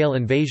full-scale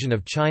invasion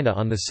of China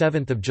on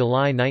 7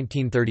 July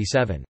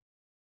 1937.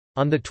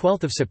 On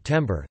 12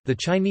 September, the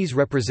Chinese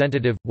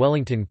representative,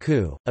 Wellington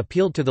Koo,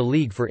 appealed to the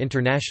League for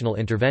international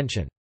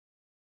intervention.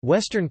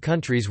 Western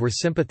countries were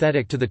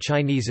sympathetic to the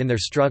Chinese in their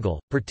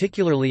struggle,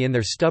 particularly in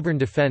their stubborn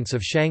defense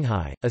of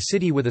Shanghai, a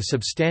city with a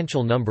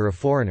substantial number of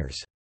foreigners.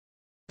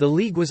 The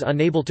League was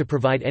unable to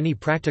provide any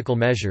practical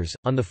measures.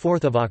 On 4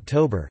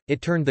 October,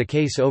 it turned the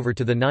case over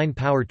to the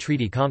Nine-Power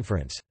Treaty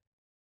Conference.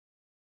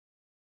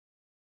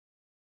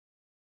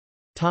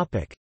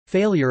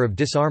 Failure of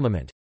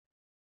disarmament.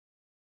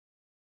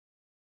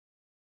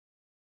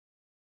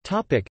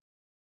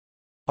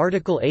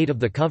 Article 8 of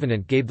the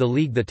Covenant gave the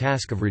League the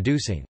task of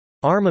reducing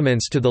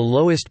armaments to the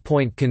lowest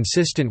point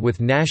consistent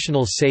with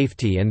national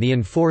safety and the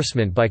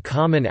enforcement by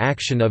common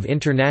action of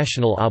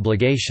international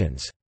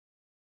obligations.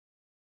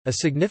 A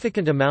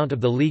significant amount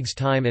of the League's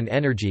time and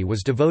energy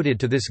was devoted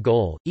to this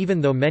goal, even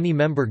though many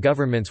member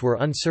governments were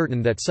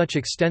uncertain that such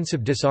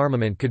extensive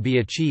disarmament could be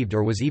achieved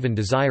or was even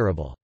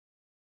desirable.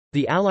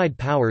 The Allied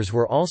powers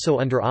were also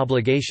under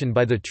obligation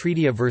by the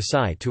Treaty of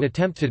Versailles to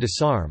attempt to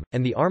disarm,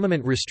 and the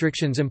armament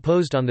restrictions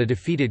imposed on the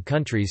defeated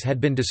countries had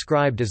been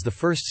described as the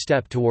first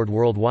step toward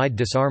worldwide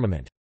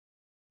disarmament.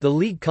 The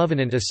League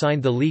Covenant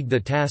assigned the League the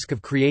task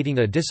of creating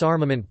a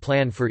disarmament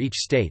plan for each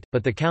state,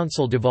 but the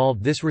Council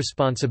devolved this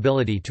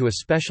responsibility to a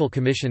special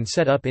commission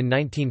set up in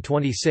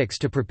 1926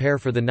 to prepare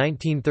for the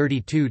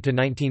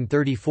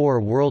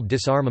 1932–1934 World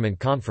Disarmament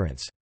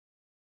Conference.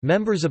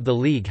 Members of the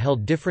League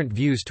held different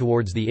views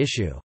towards the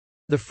issue.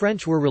 The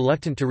French were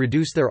reluctant to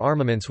reduce their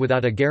armaments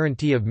without a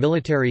guarantee of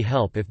military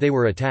help if they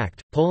were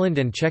attacked. Poland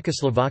and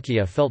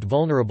Czechoslovakia felt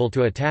vulnerable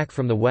to attack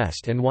from the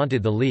West and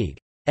wanted the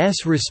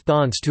League's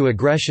response to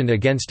aggression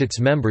against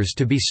its members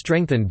to be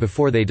strengthened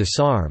before they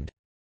disarmed.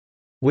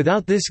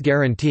 Without this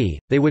guarantee,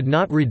 they would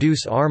not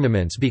reduce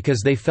armaments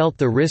because they felt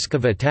the risk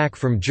of attack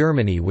from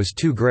Germany was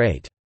too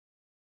great.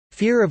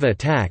 Fear of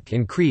attack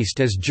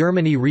increased as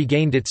Germany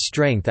regained its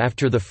strength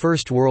after the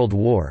First World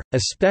War,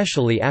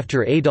 especially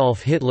after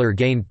Adolf Hitler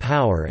gained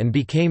power and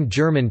became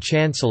German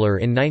Chancellor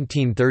in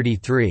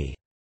 1933.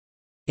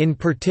 In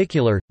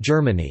particular,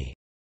 Germany's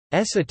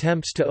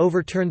attempts to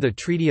overturn the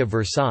Treaty of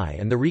Versailles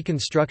and the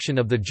reconstruction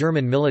of the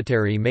German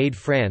military made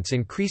France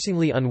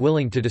increasingly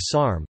unwilling to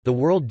disarm. The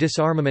World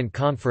Disarmament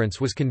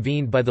Conference was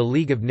convened by the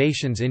League of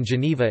Nations in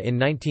Geneva in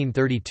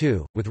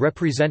 1932, with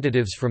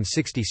representatives from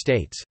 60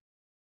 states.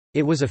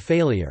 It was a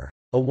failure.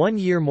 A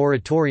one-year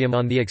moratorium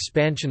on the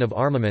expansion of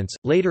armaments,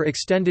 later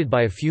extended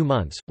by a few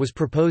months, was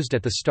proposed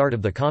at the start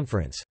of the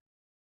conference.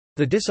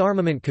 The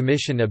Disarmament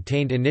Commission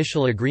obtained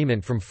initial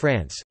agreement from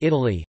France,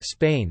 Italy,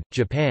 Spain,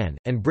 Japan,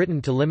 and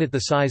Britain to limit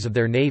the size of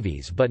their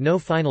navies, but no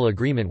final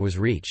agreement was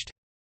reached.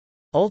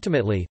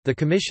 Ultimately, the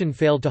Commission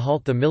failed to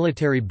halt the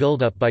military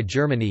buildup by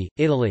Germany,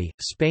 Italy,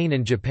 Spain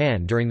and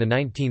Japan during the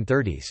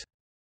 1930s.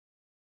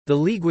 The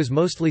League was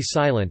mostly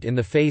silent in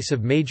the face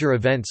of major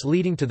events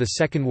leading to the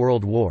Second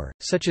World War,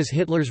 such as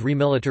Hitler's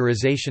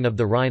remilitarization of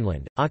the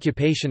Rhineland,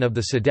 occupation of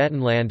the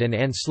Sudetenland and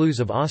Anschluss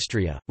of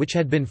Austria, which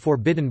had been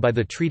forbidden by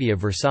the Treaty of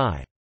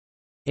Versailles.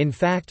 In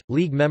fact,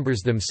 League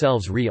members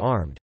themselves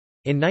re-armed.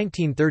 In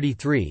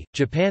 1933,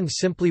 Japan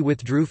simply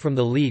withdrew from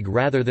the League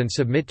rather than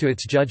submit to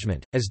its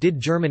judgment, as did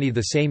Germany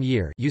the same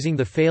year, using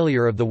the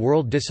failure of the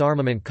World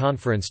Disarmament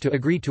Conference to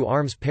agree to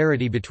arms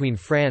parity between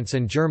France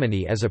and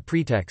Germany as a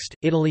pretext,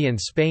 Italy and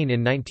Spain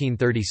in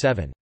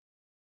 1937.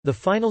 The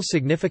final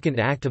significant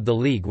act of the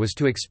League was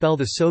to expel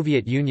the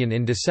Soviet Union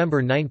in December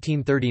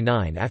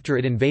 1939 after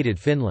it invaded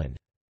Finland.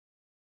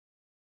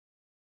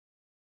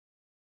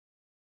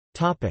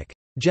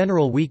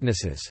 General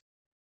weaknesses.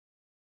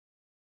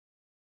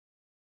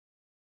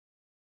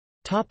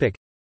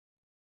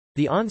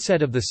 The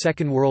onset of the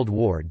Second World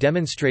War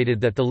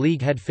demonstrated that the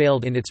League had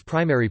failed in its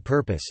primary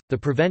purpose, the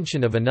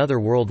prevention of another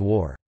world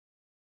war.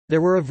 There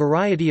were a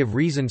variety of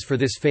reasons for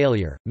this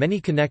failure, many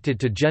connected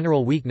to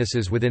general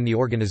weaknesses within the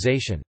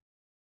organization.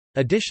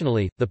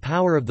 Additionally, the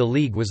power of the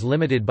League was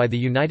limited by the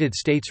United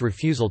States'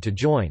 refusal to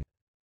join.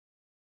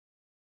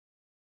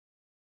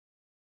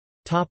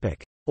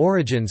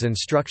 Origins and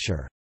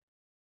structure.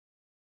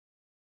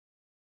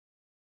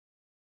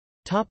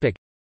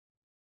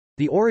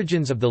 The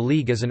origins of the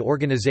League as an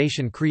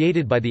organization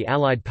created by the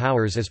Allied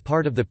powers as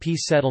part of the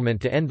peace settlement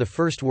to end the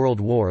First World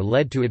War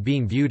led to it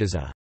being viewed as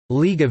a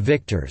 «League of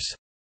Victors».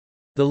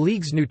 The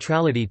League's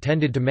neutrality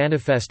tended to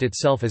manifest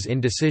itself as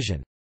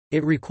indecision.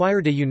 It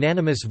required a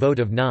unanimous vote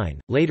of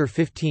 9, later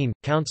 15,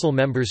 council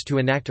members to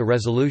enact a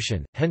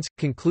resolution, hence,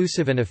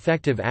 conclusive and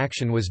effective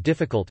action was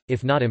difficult,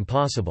 if not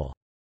impossible.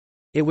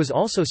 It was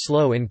also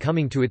slow in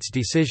coming to its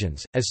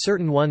decisions, as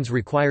certain ones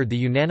required the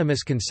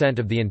unanimous consent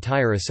of the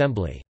entire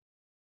assembly.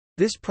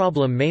 This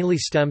problem mainly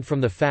stemmed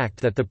from the fact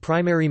that the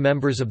primary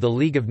members of the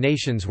League of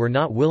Nations were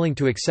not willing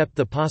to accept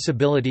the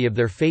possibility of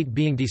their fate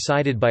being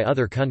decided by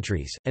other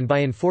countries, and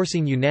by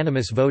enforcing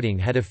unanimous voting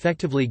had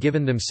effectively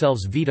given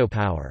themselves veto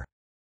power.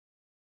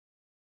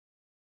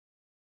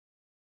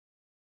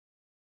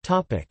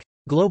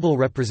 Global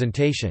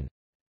representation.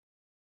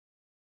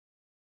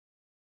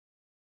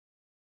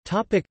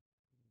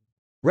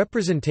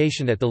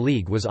 Representation at the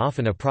League was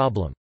often a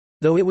problem.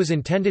 Though it was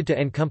intended to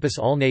encompass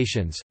all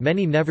nations,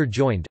 many never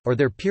joined, or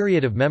their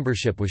period of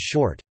membership was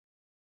short.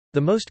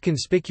 The most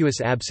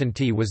conspicuous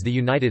absentee was the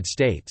United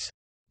States.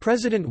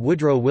 President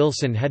Woodrow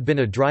Wilson had been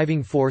a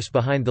driving force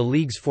behind the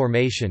League's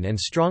formation and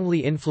strongly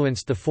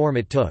influenced the form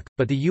it took,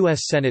 but the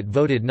U.S. Senate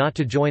voted not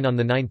to join on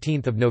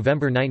 19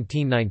 November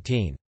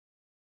 1919.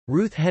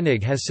 Ruth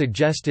Hennig has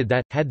suggested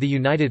that, had the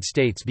United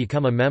States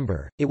become a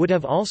member, it would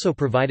have also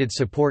provided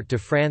support to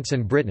France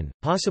and Britain,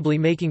 possibly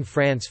making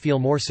France feel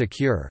more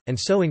secure, and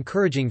so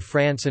encouraging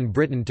France and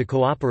Britain to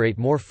cooperate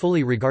more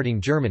fully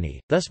regarding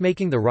Germany, thus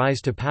making the rise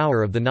to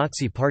power of the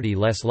Nazi Party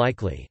less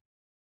likely.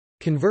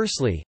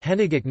 Conversely,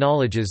 Hennig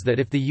acknowledges that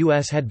if the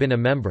U.S. had been a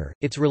member,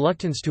 its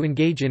reluctance to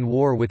engage in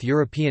war with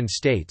European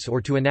states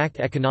or to enact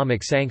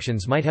economic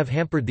sanctions might have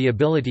hampered the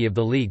ability of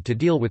the League to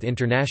deal with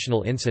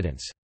international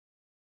incidents.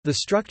 The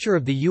structure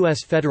of the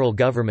U.S. federal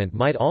government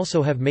might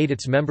also have made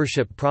its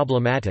membership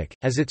problematic,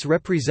 as its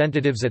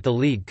representatives at the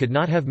League could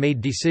not have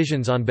made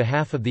decisions on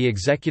behalf of the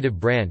executive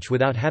branch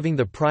without having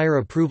the prior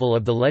approval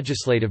of the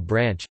legislative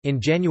branch.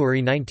 In January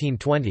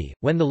 1920,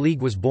 when the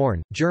League was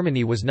born,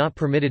 Germany was not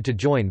permitted to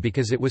join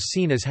because it was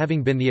seen as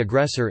having been the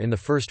aggressor in the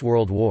First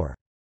World War.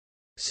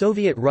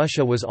 Soviet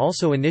Russia was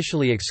also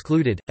initially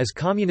excluded, as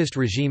communist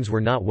regimes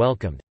were not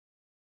welcomed.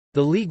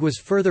 The League was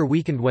further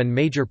weakened when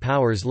major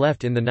powers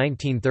left in the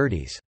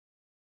 1930s.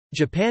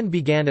 Japan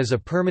began as a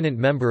permanent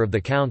member of the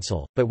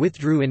Council, but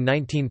withdrew in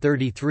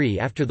 1933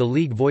 after the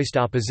League voiced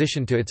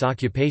opposition to its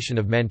occupation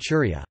of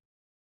Manchuria.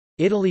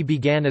 Italy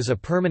began as a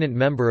permanent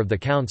member of the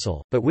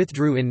Council, but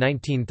withdrew in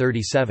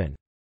 1937.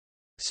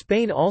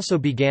 Spain also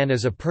began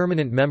as a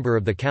permanent member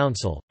of the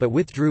Council, but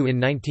withdrew in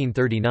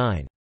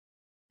 1939.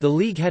 The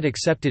League had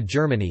accepted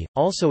Germany,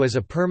 also as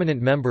a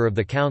permanent member of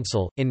the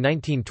Council, in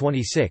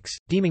 1926,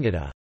 deeming it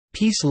a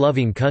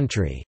peace-loving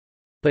country,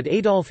 but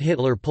Adolf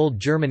Hitler pulled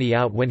Germany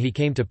out when he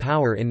came to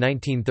power in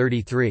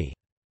 1933.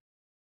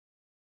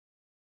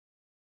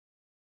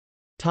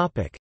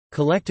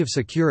 Collective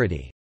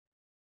security.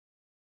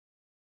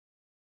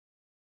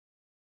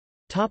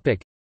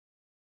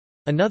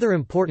 Another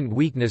important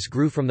weakness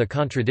grew from the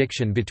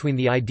contradiction between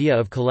the idea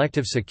of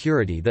collective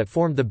security that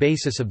formed the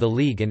basis of the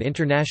League and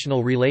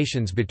international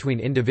relations between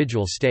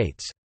individual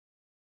states.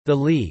 The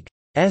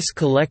League's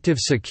collective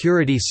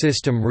security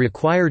system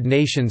required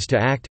nations to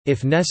act,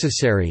 if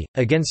necessary,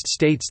 against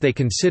states they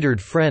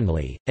considered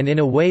friendly, and in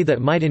a way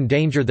that might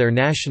endanger their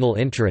national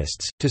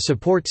interests, to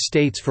support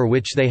states for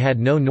which they had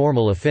no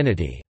normal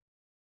affinity.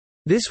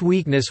 This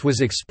weakness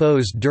was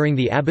exposed during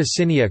the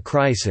Abyssinia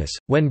crisis,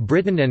 when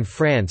Britain and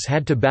France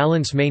had to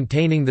balance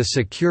maintaining the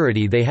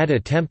security they had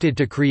attempted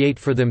to create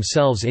for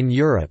themselves in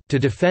Europe to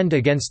defend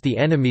against the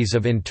enemies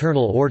of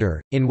internal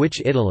order, in which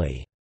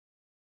Italy's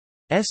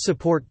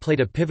support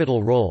played a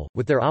pivotal role,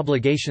 with their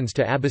obligations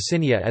to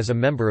Abyssinia as a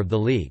member of the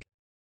League.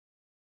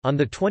 On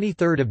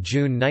 23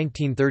 June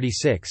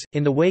 1936,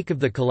 in the wake of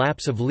the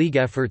collapse of League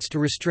efforts to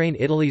restrain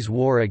Italy's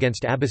war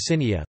against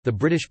Abyssinia, the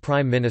British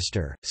Prime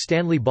Minister,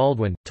 Stanley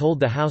Baldwin, told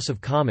the House of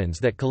Commons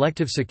that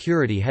collective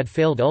security had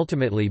failed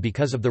ultimately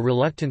because of the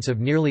reluctance of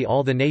nearly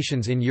all the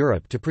nations in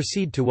Europe to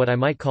proceed to what I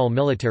might call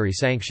military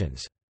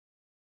sanctions.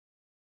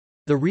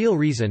 The real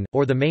reason,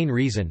 or the main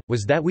reason,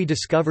 was that we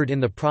discovered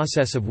in the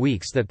process of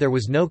weeks that there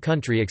was no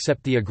country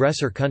except the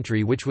aggressor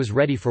country which was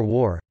ready for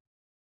war.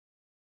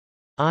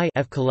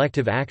 If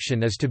collective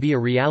action is to be a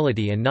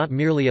reality and not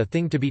merely a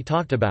thing to be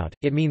talked about,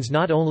 it means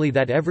not only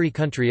that every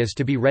country is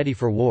to be ready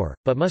for war,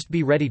 but must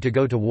be ready to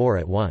go to war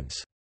at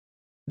once.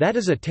 That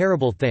is a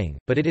terrible thing,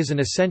 but it is an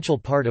essential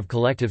part of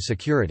collective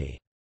security.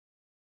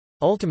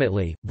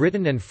 Ultimately,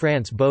 Britain and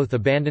France both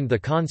abandoned the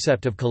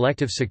concept of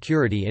collective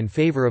security in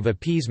favor of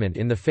appeasement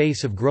in the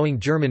face of growing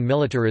German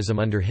militarism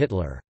under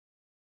Hitler.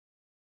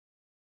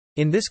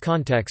 In this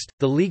context,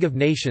 the League of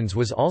Nations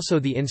was also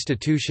the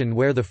institution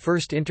where the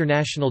first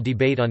international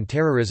debate on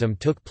terrorism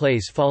took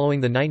place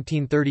following the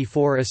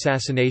 1934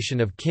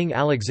 assassination of King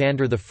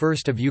Alexander I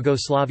of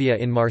Yugoslavia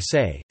in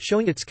Marseille,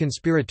 showing its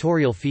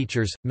conspiratorial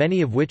features,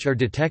 many of which are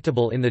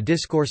detectable in the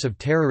discourse of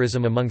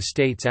terrorism among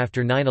states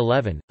after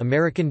 9/11.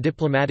 American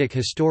diplomatic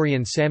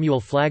historian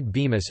Samuel Flagg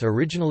Bemis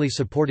originally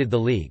supported the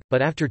League,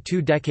 but after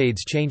 2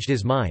 decades changed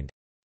his mind.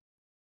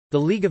 The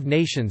League of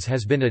Nations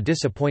has been a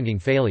disappointing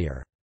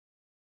failure.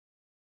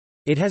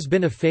 It has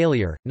been a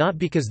failure, not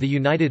because the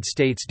United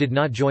States did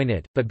not join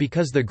it, but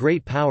because the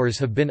great powers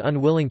have been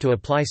unwilling to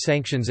apply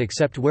sanctions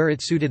except where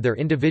it suited their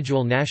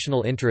individual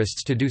national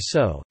interests to do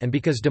so, and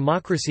because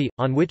democracy,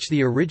 on which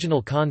the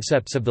original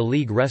concepts of the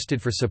League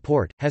rested for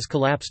support, has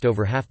collapsed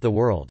over half the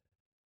world.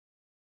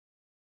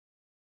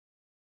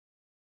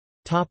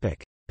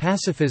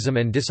 Pacifism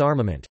and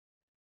disarmament.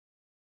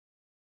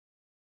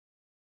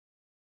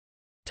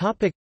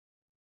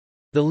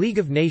 The League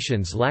of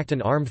Nations lacked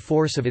an armed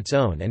force of its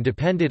own and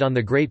depended on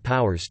the great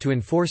powers to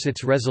enforce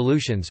its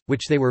resolutions,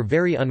 which they were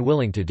very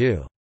unwilling to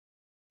do.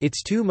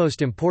 Its 2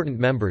 most important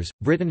members,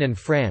 Britain and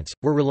France,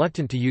 were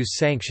reluctant to use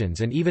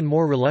sanctions and even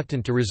more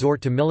reluctant to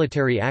resort to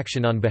military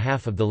action on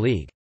behalf of the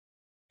League.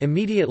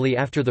 Immediately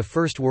after the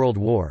First World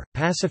War,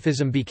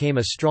 pacifism became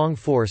a strong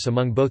force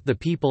among both the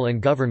people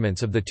and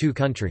governments of the 2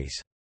 countries.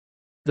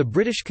 The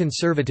British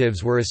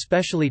Conservatives were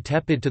especially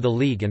tepid to the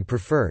League and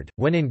preferred,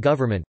 when in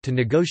government, to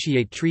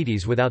negotiate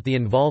treaties without the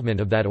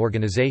involvement of that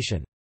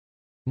organisation.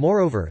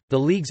 Moreover, the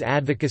League's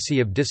advocacy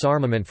of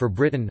disarmament for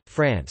Britain,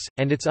 France,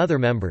 and its other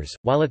members,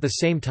 while at the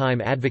same time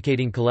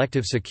advocating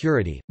collective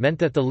security, meant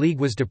that the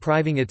League was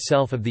depriving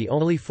itself of the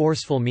only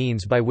forceful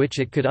means by which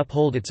it could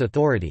uphold its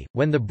authority.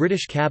 When the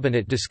British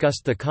cabinet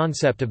discussed the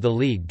concept of the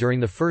League during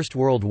the First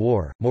World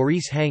War,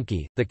 Maurice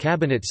Hankey, the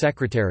cabinet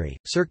secretary,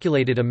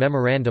 circulated a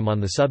memorandum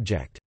on the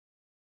subject.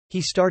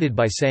 He started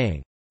by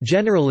saying,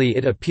 "Generally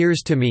it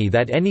appears to me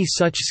that any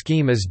such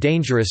scheme is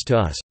dangerous to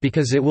us,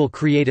 because it will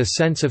create a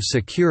sense of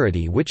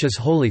security which is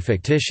wholly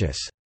fictitious."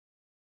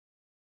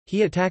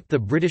 He attacked the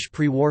British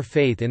pre-war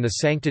faith in the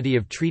sanctity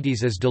of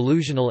treaties as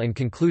delusional and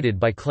concluded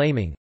by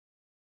claiming,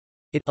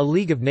 "A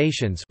League of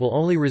Nations will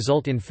only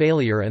result in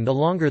failure, and the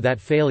longer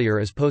that failure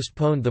is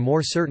postponed the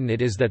more certain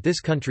it is that this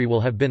country will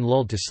have been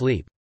lulled to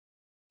sleep.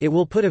 It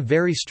will put a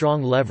very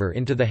strong lever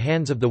into the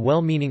hands of the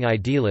well-meaning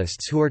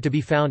idealists who are to be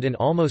found in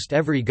almost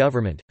every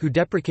government, who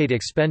deprecate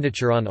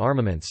expenditure on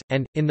armaments,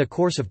 and, in the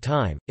course of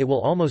time, it will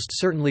almost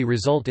certainly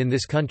result in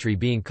this country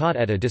being caught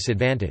at a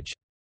disadvantage."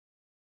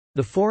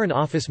 The Foreign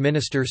Office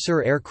Minister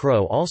Sir Eyre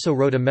Crowe also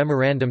wrote a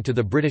memorandum to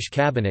the British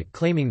cabinet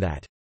claiming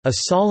that, "a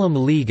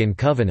solemn league and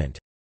covenant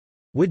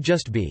would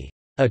just be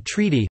a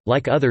treaty,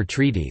 like other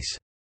treaties.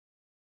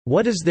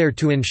 What is there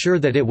to ensure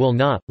that it will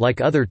not, like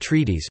other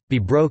treaties, be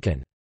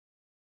broken?"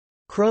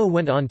 Crow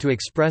went on to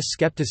express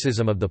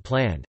skepticism of the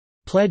planned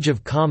 "pledge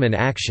of common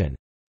action"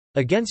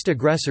 against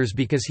aggressors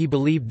because he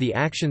believed the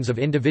actions of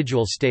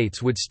individual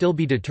states would still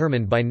be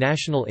determined by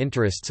national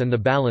interests and the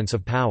balance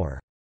of power.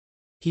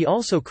 He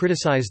also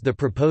criticized the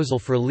proposal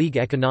for League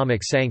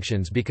economic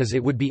sanctions because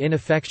it would be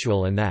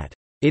ineffectual and that,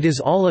 "it is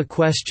all a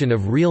question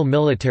of real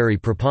military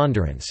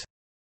preponderance."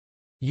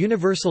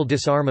 Universal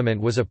disarmament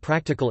was a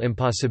practical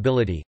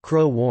impossibility,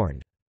 Crow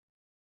warned.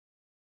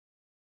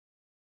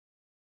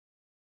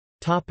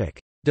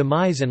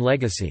 Demise and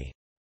legacy.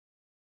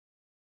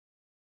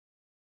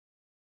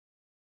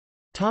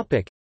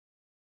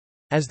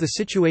 As the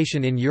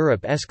situation in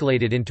Europe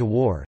escalated into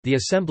war, the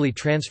Assembly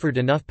transferred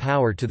enough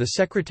power to the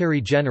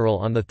Secretary-General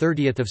on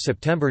 30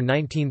 September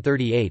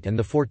 1938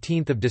 and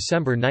 14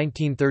 December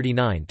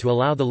 1939 to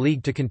allow the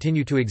League to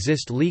continue to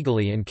exist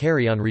legally and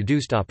carry on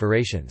reduced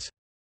operations.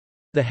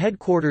 The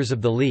headquarters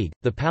of the League,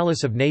 the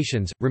Palace of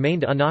Nations,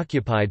 remained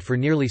unoccupied for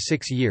nearly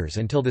 6 years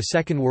until the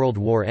Second World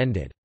War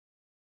ended.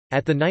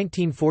 At the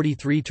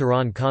 1943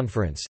 Tehran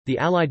Conference, the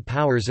Allied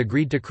powers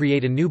agreed to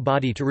create a new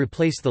body to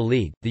replace the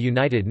League, the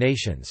United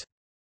Nations.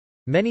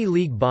 Many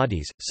League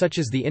bodies, such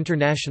as the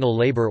International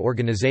Labour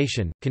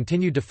Organization,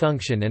 continued to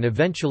function and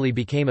eventually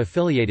became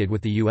affiliated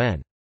with the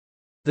UN.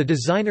 The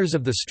designers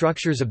of the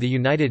structures of the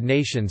United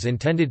Nations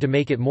intended to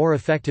make it more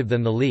effective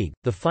than the League.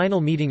 The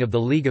final meeting of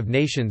the League of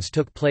Nations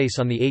took place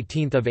on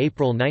 18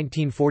 April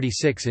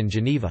 1946 in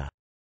Geneva.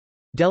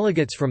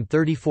 Delegates from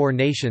 34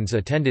 nations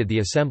attended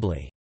the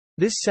assembly.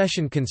 This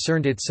session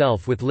concerned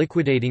itself with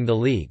liquidating the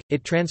League.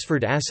 It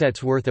transferred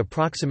assets worth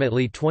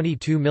approximately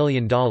 $22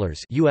 million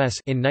US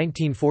in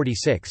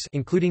 1946,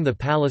 including the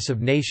Palace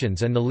of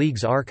Nations and the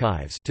League's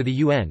archives, to the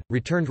UN,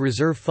 returned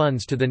reserve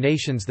funds to the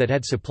nations that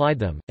had supplied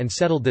them, and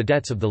settled the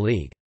debts of the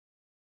League.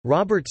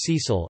 Robert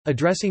Cecil,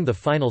 addressing the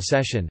final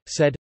session,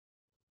 said,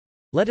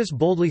 "Let us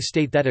boldly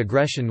state that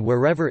aggression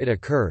wherever it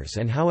occurs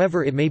and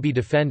however it may be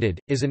defended,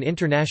 is an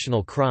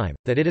international crime,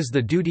 that it is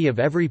the duty of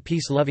every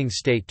peace-loving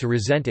state to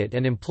resent it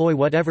and employ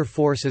whatever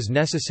force is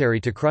necessary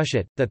to crush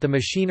it, that the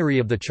machinery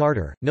of the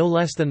Charter, no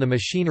less than the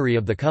machinery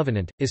of the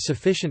Covenant, is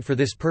sufficient for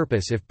this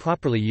purpose if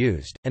properly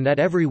used, and that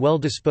every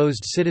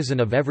well-disposed citizen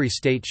of every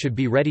state should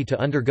be ready to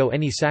undergo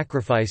any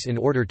sacrifice in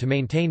order to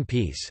maintain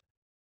peace.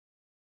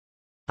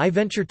 I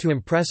venture to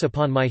impress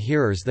upon my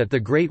hearers that the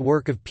great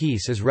work of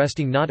peace is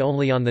resting not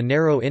only on the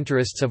narrow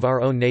interests of our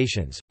own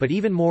nations, but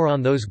even more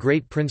on those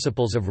great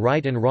principles of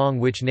right and wrong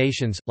which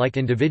nations, like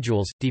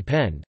individuals,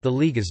 depend. The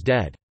League is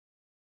dead.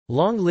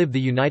 Long live the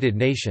United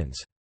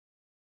Nations."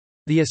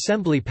 The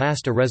Assembly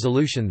passed a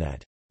resolution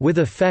that, "with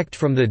effect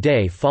from the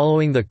day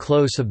following the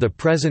close of the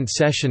present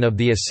session of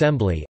the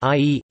Assembly,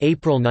 i.e.,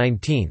 April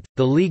 19,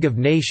 the League of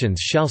Nations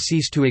shall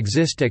cease to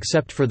exist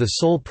except for the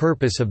sole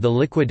purpose of the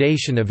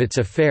liquidation of its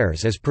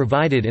affairs as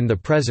provided in the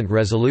present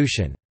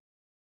resolution."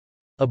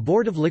 A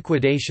board of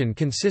liquidation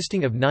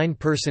consisting of 9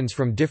 persons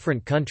from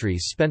different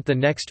countries spent the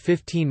next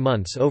 15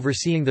 months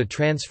overseeing the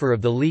transfer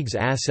of the League's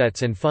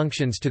assets and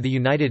functions to the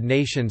United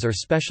Nations or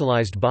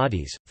specialized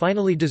bodies,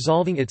 finally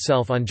dissolving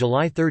itself on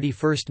July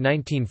 31,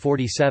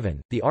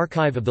 1947. The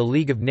archive of the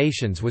League of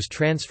Nations was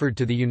transferred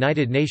to the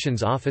United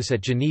Nations office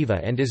at Geneva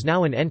and is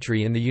now an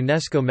entry in the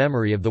UNESCO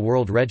Memory of the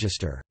World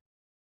Register.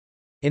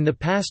 In the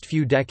past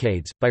few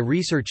decades, by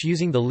research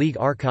using the League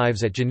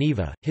archives at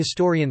Geneva,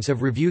 historians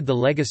have reviewed the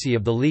legacy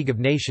of the League of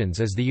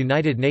Nations as the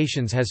United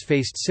Nations has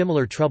faced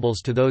similar troubles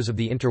to those of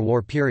the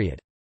interwar period.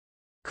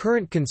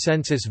 Current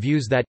consensus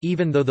views that,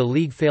 even though the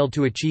League failed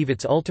to achieve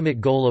its ultimate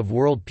goal of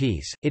world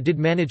peace, it did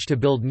manage to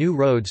build new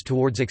roads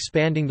towards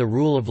expanding the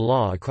rule of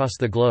law across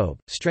the globe,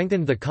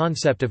 strengthened the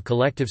concept of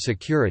collective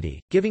security,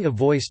 giving a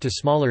voice to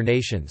smaller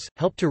nations,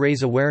 helped to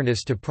raise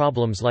awareness to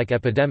problems like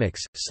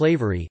epidemics,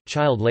 slavery,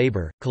 child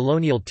labor,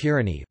 colonial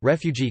tyranny,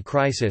 refugee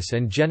crisis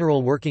and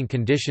general working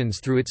conditions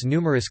through its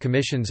numerous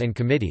commissions and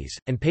committees,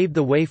 and paved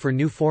the way for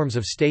new forms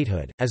of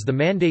statehood, as the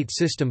mandate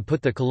system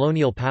put the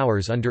colonial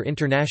powers under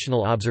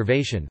international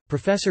observation.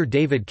 Professor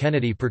David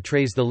Kennedy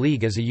portrays the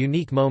League as a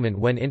unique moment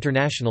when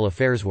international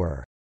affairs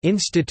were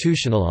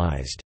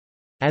institutionalized,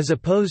 as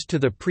opposed to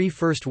the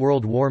pre-First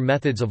World War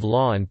methods of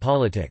law and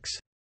politics.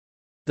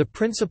 The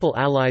principal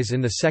allies in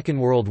the Second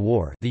World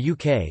War, the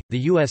UK,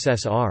 the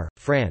USSR,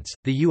 France,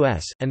 the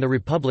US, and the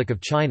Republic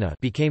of China,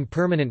 became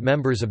permanent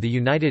members of the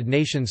United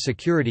Nations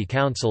Security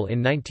Council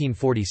in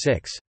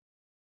 1946.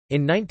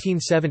 In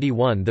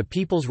 1971 the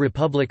People's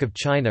Republic of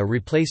China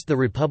replaced the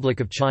Republic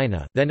of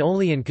China, then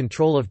only in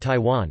control of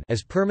Taiwan,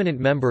 as permanent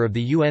member of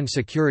the UN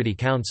Security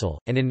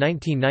Council, and in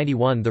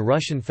 1991 the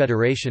Russian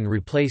Federation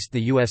replaced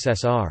the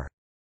USSR.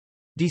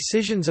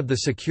 Decisions of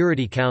the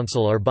Security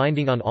Council are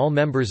binding on all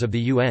members of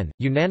the UN,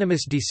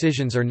 unanimous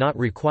decisions are not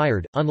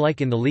required, unlike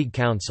in the League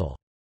Council.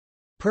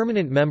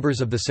 Permanent members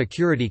of the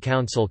Security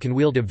Council can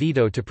wield a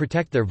veto to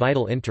protect their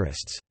vital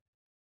interests.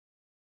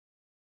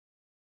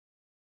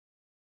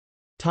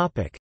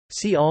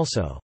 See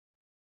also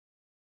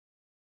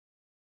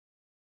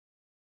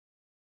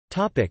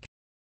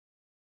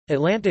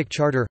Atlantic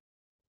Charter,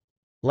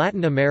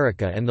 Latin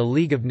America and the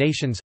League of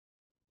Nations,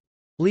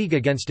 League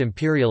Against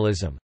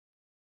Imperialism,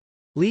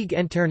 Ligue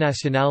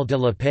Internationale de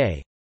la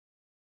Paix,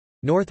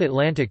 North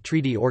Atlantic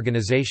Treaty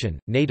Organization,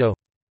 NATO.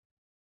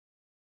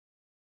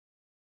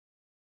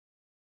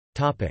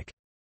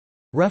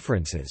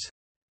 References.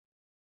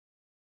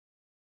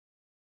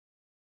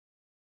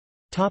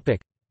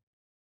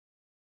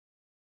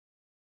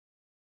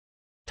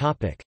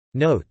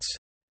 Notes.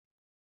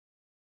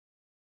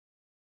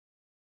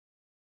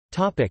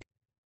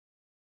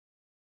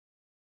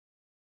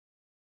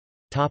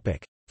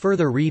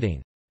 Further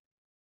reading.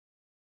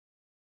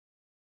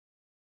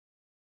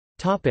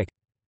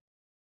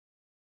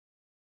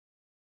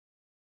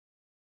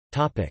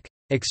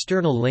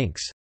 External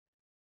links.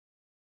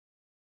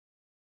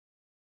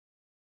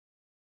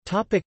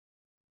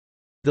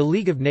 The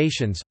League of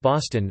Nations,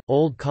 Boston,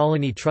 Old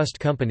Colony Trust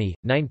Company,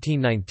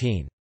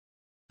 1919.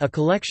 A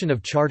collection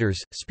of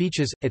charters,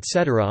 speeches,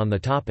 etc. on the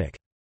topic.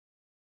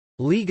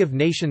 League of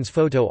Nations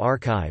Photo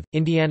Archive,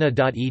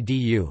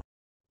 indiana.edu.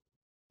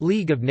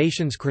 League of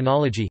Nations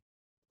Chronology.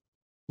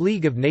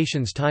 League of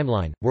Nations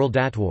Timeline,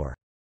 World@War.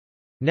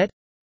 Net.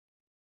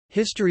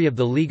 History of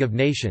the League of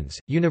Nations,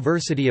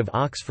 University of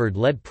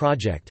Oxford-led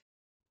project.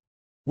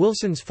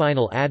 Wilson's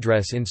final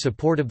address in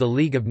support of the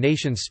League of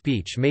Nations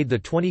speech made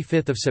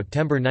 25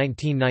 September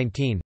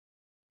 1919.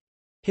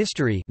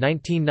 History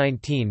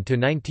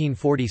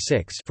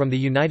 1919–1946 from the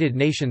United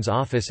Nations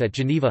Office at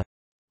Geneva.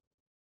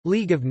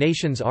 League of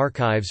Nations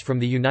Archives from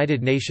the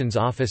United Nations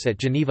Office at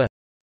Geneva.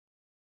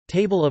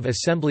 Table of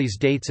assemblies,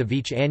 dates of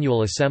each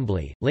annual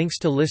assembly, links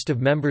to list of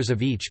members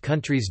of each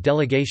country's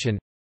delegation.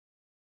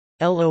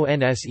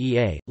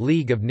 LONSEA,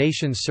 League of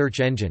Nations Search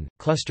Engine,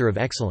 Cluster of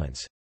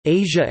Excellence.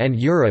 Asia and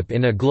Europe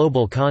in a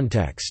Global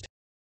Context.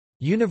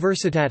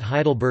 Universitat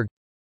Heidelberg.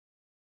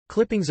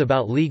 Clippings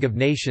about League of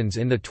Nations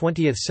in the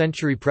 20th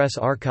Century Press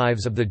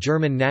Archives of the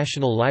German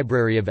National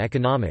Library of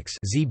Economics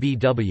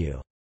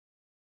 (ZBW).